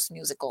Beetlejuice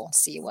musical.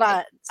 See what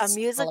But a it's all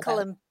musical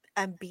about.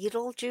 and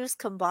Beetlejuice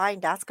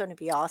combined, that's going to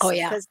be Oh awesome.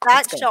 yeah, Because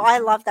that's that gonna show, be I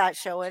fun. love that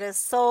show. It is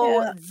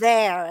so Yeah,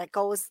 there. It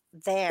goes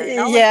there. It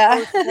always yeah,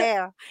 goes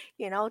there,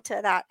 to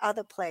that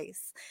other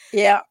place.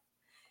 yeah.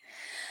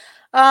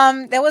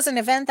 There was an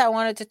event I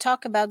wanted to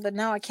talk about, but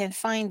now I can't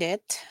find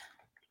it.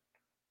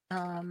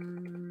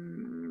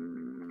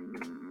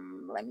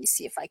 Let me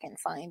see if I can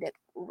find it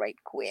right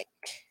quick.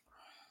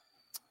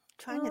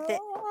 Trying to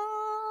think.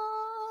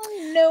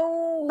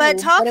 No, But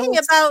it talking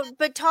was-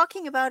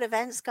 about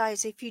events,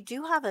 guys, if you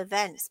do have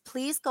events,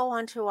 please go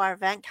onto our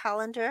event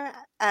calendar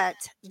at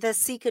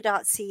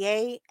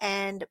theseeker.ca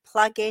and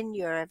plug in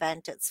your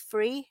event. It's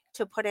free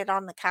to put it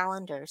on the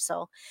calendar.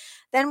 So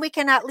then we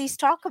can at least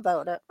talk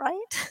about it,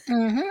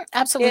 right?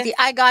 Absolutely.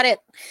 I got it.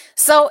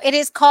 So it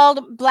is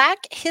called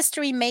Black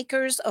History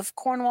Makers of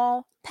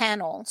Cornwall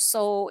panel.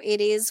 So it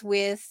is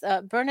with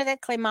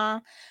Bernadette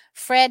Clément,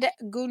 Fred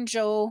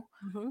Gunjo,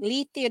 Mhm.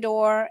 Lee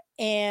Theodore,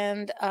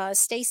 and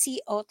Stacy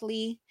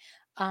Oatley.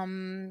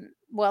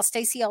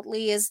 Stacy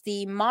Oatley is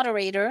the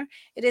moderator.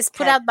 It is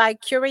put Okay. out by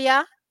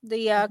Curia,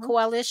 the Mhm.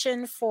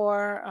 coalition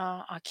for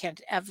I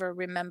can't ever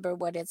remember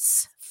what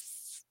it's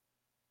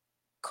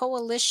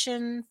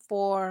coalition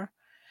for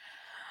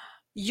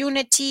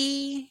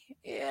unity.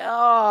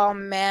 Oh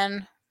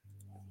man,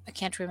 I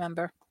can't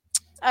remember.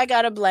 I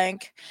got a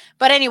blank.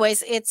 But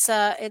anyways, it's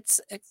a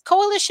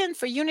coalition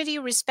for unity,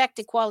 respect,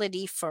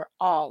 equality for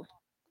all.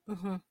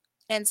 Mhm.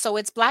 And so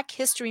it's Black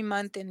History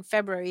Month in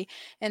February,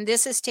 and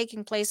this is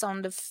taking place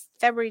on the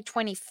February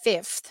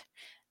 25th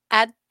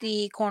at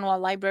the Cornwall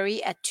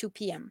Library at 2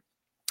 p.m.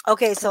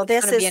 Okay, So so it's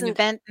going this to be an isn't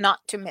event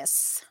not to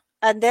miss.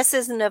 this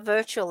isn't a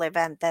virtual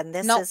event then.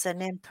 This No, is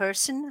an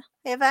in-person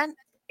event.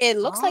 it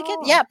looks like it.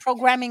 Oh. Yeah,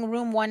 programming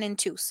room 1 and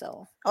 2.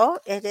 So Oh,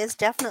 it is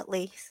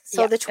definitely.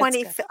 So yeah, the it's good.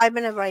 25th, I'm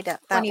going to write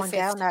that one 25th.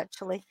 down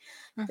actually.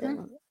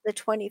 Mhm. The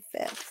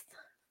 25th.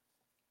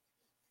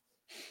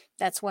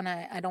 That's one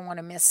I don't want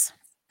to miss.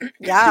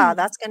 Yeah,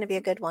 that's going to be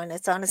a good one.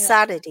 It's on a Yeah.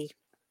 Saturday.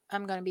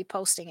 I'm going to be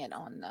posting it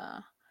on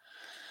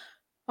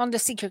the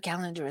Seeker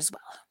calendar as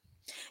well.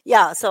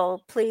 Yeah, so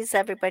please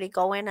everybody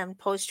go in and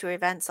post your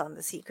events on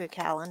the Secret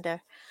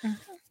calendar.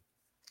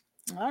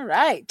 All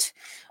right.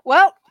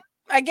 Well,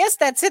 I guess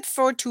that's it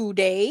for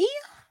today.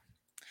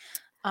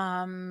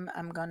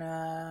 I'm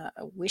gonna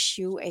wish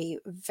you a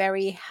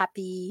very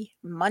happy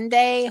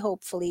Monday.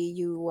 Hopefully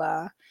you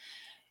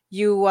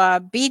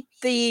beat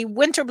the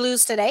winter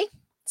blues today.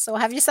 So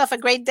have yourself a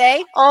great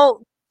day.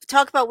 Oh,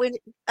 talk about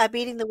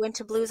beating the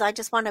winter blues. I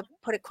just want to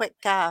put a quick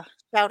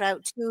shout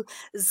out to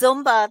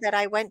Zumba that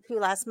I went to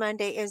last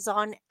Monday is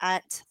on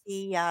at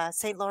the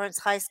St. Lawrence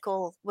High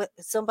School with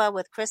Zumba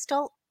with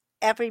Crystal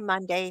every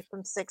Monday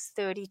from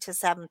 6:30 to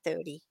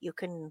 7:30. You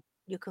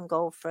can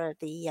go for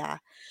the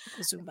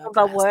Zumba Zumba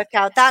class.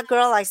 workout. That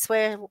girl, I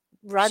swear,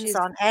 runs She's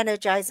on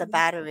Energizer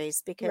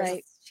batteries because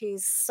right.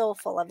 He's so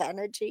full of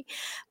energy.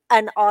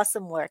 An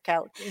awesome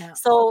workout. Yeah.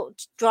 So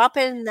drop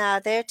in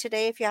there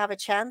today if you have a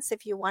chance,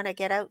 if you want to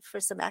get out for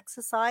some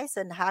exercise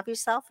and have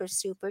yourself a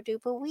super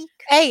duper week.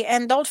 Hey,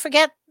 and don't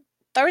forget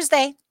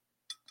Thursday,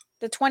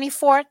 the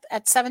 24th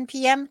at 7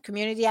 p.m.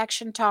 Community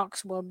Action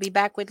Talks. We'll be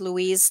back with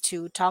Louise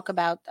to talk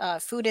about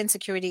food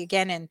insecurity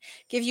again and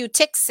give you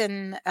ticks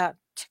and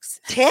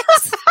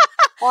Ticks?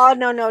 Oh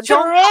no,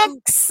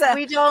 tricks.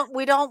 We don't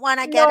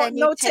want to get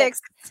any ticks.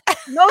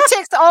 No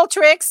ticks, all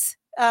tricks.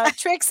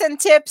 Tricks and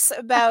tips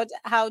about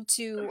how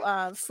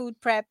to food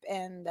prep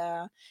and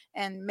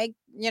make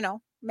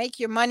make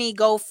your money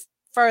go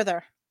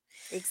further.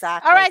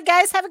 Exactly. All right,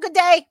 guys, have a good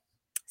day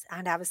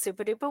and have a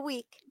super duper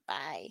week.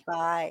 Bye.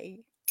 Bye.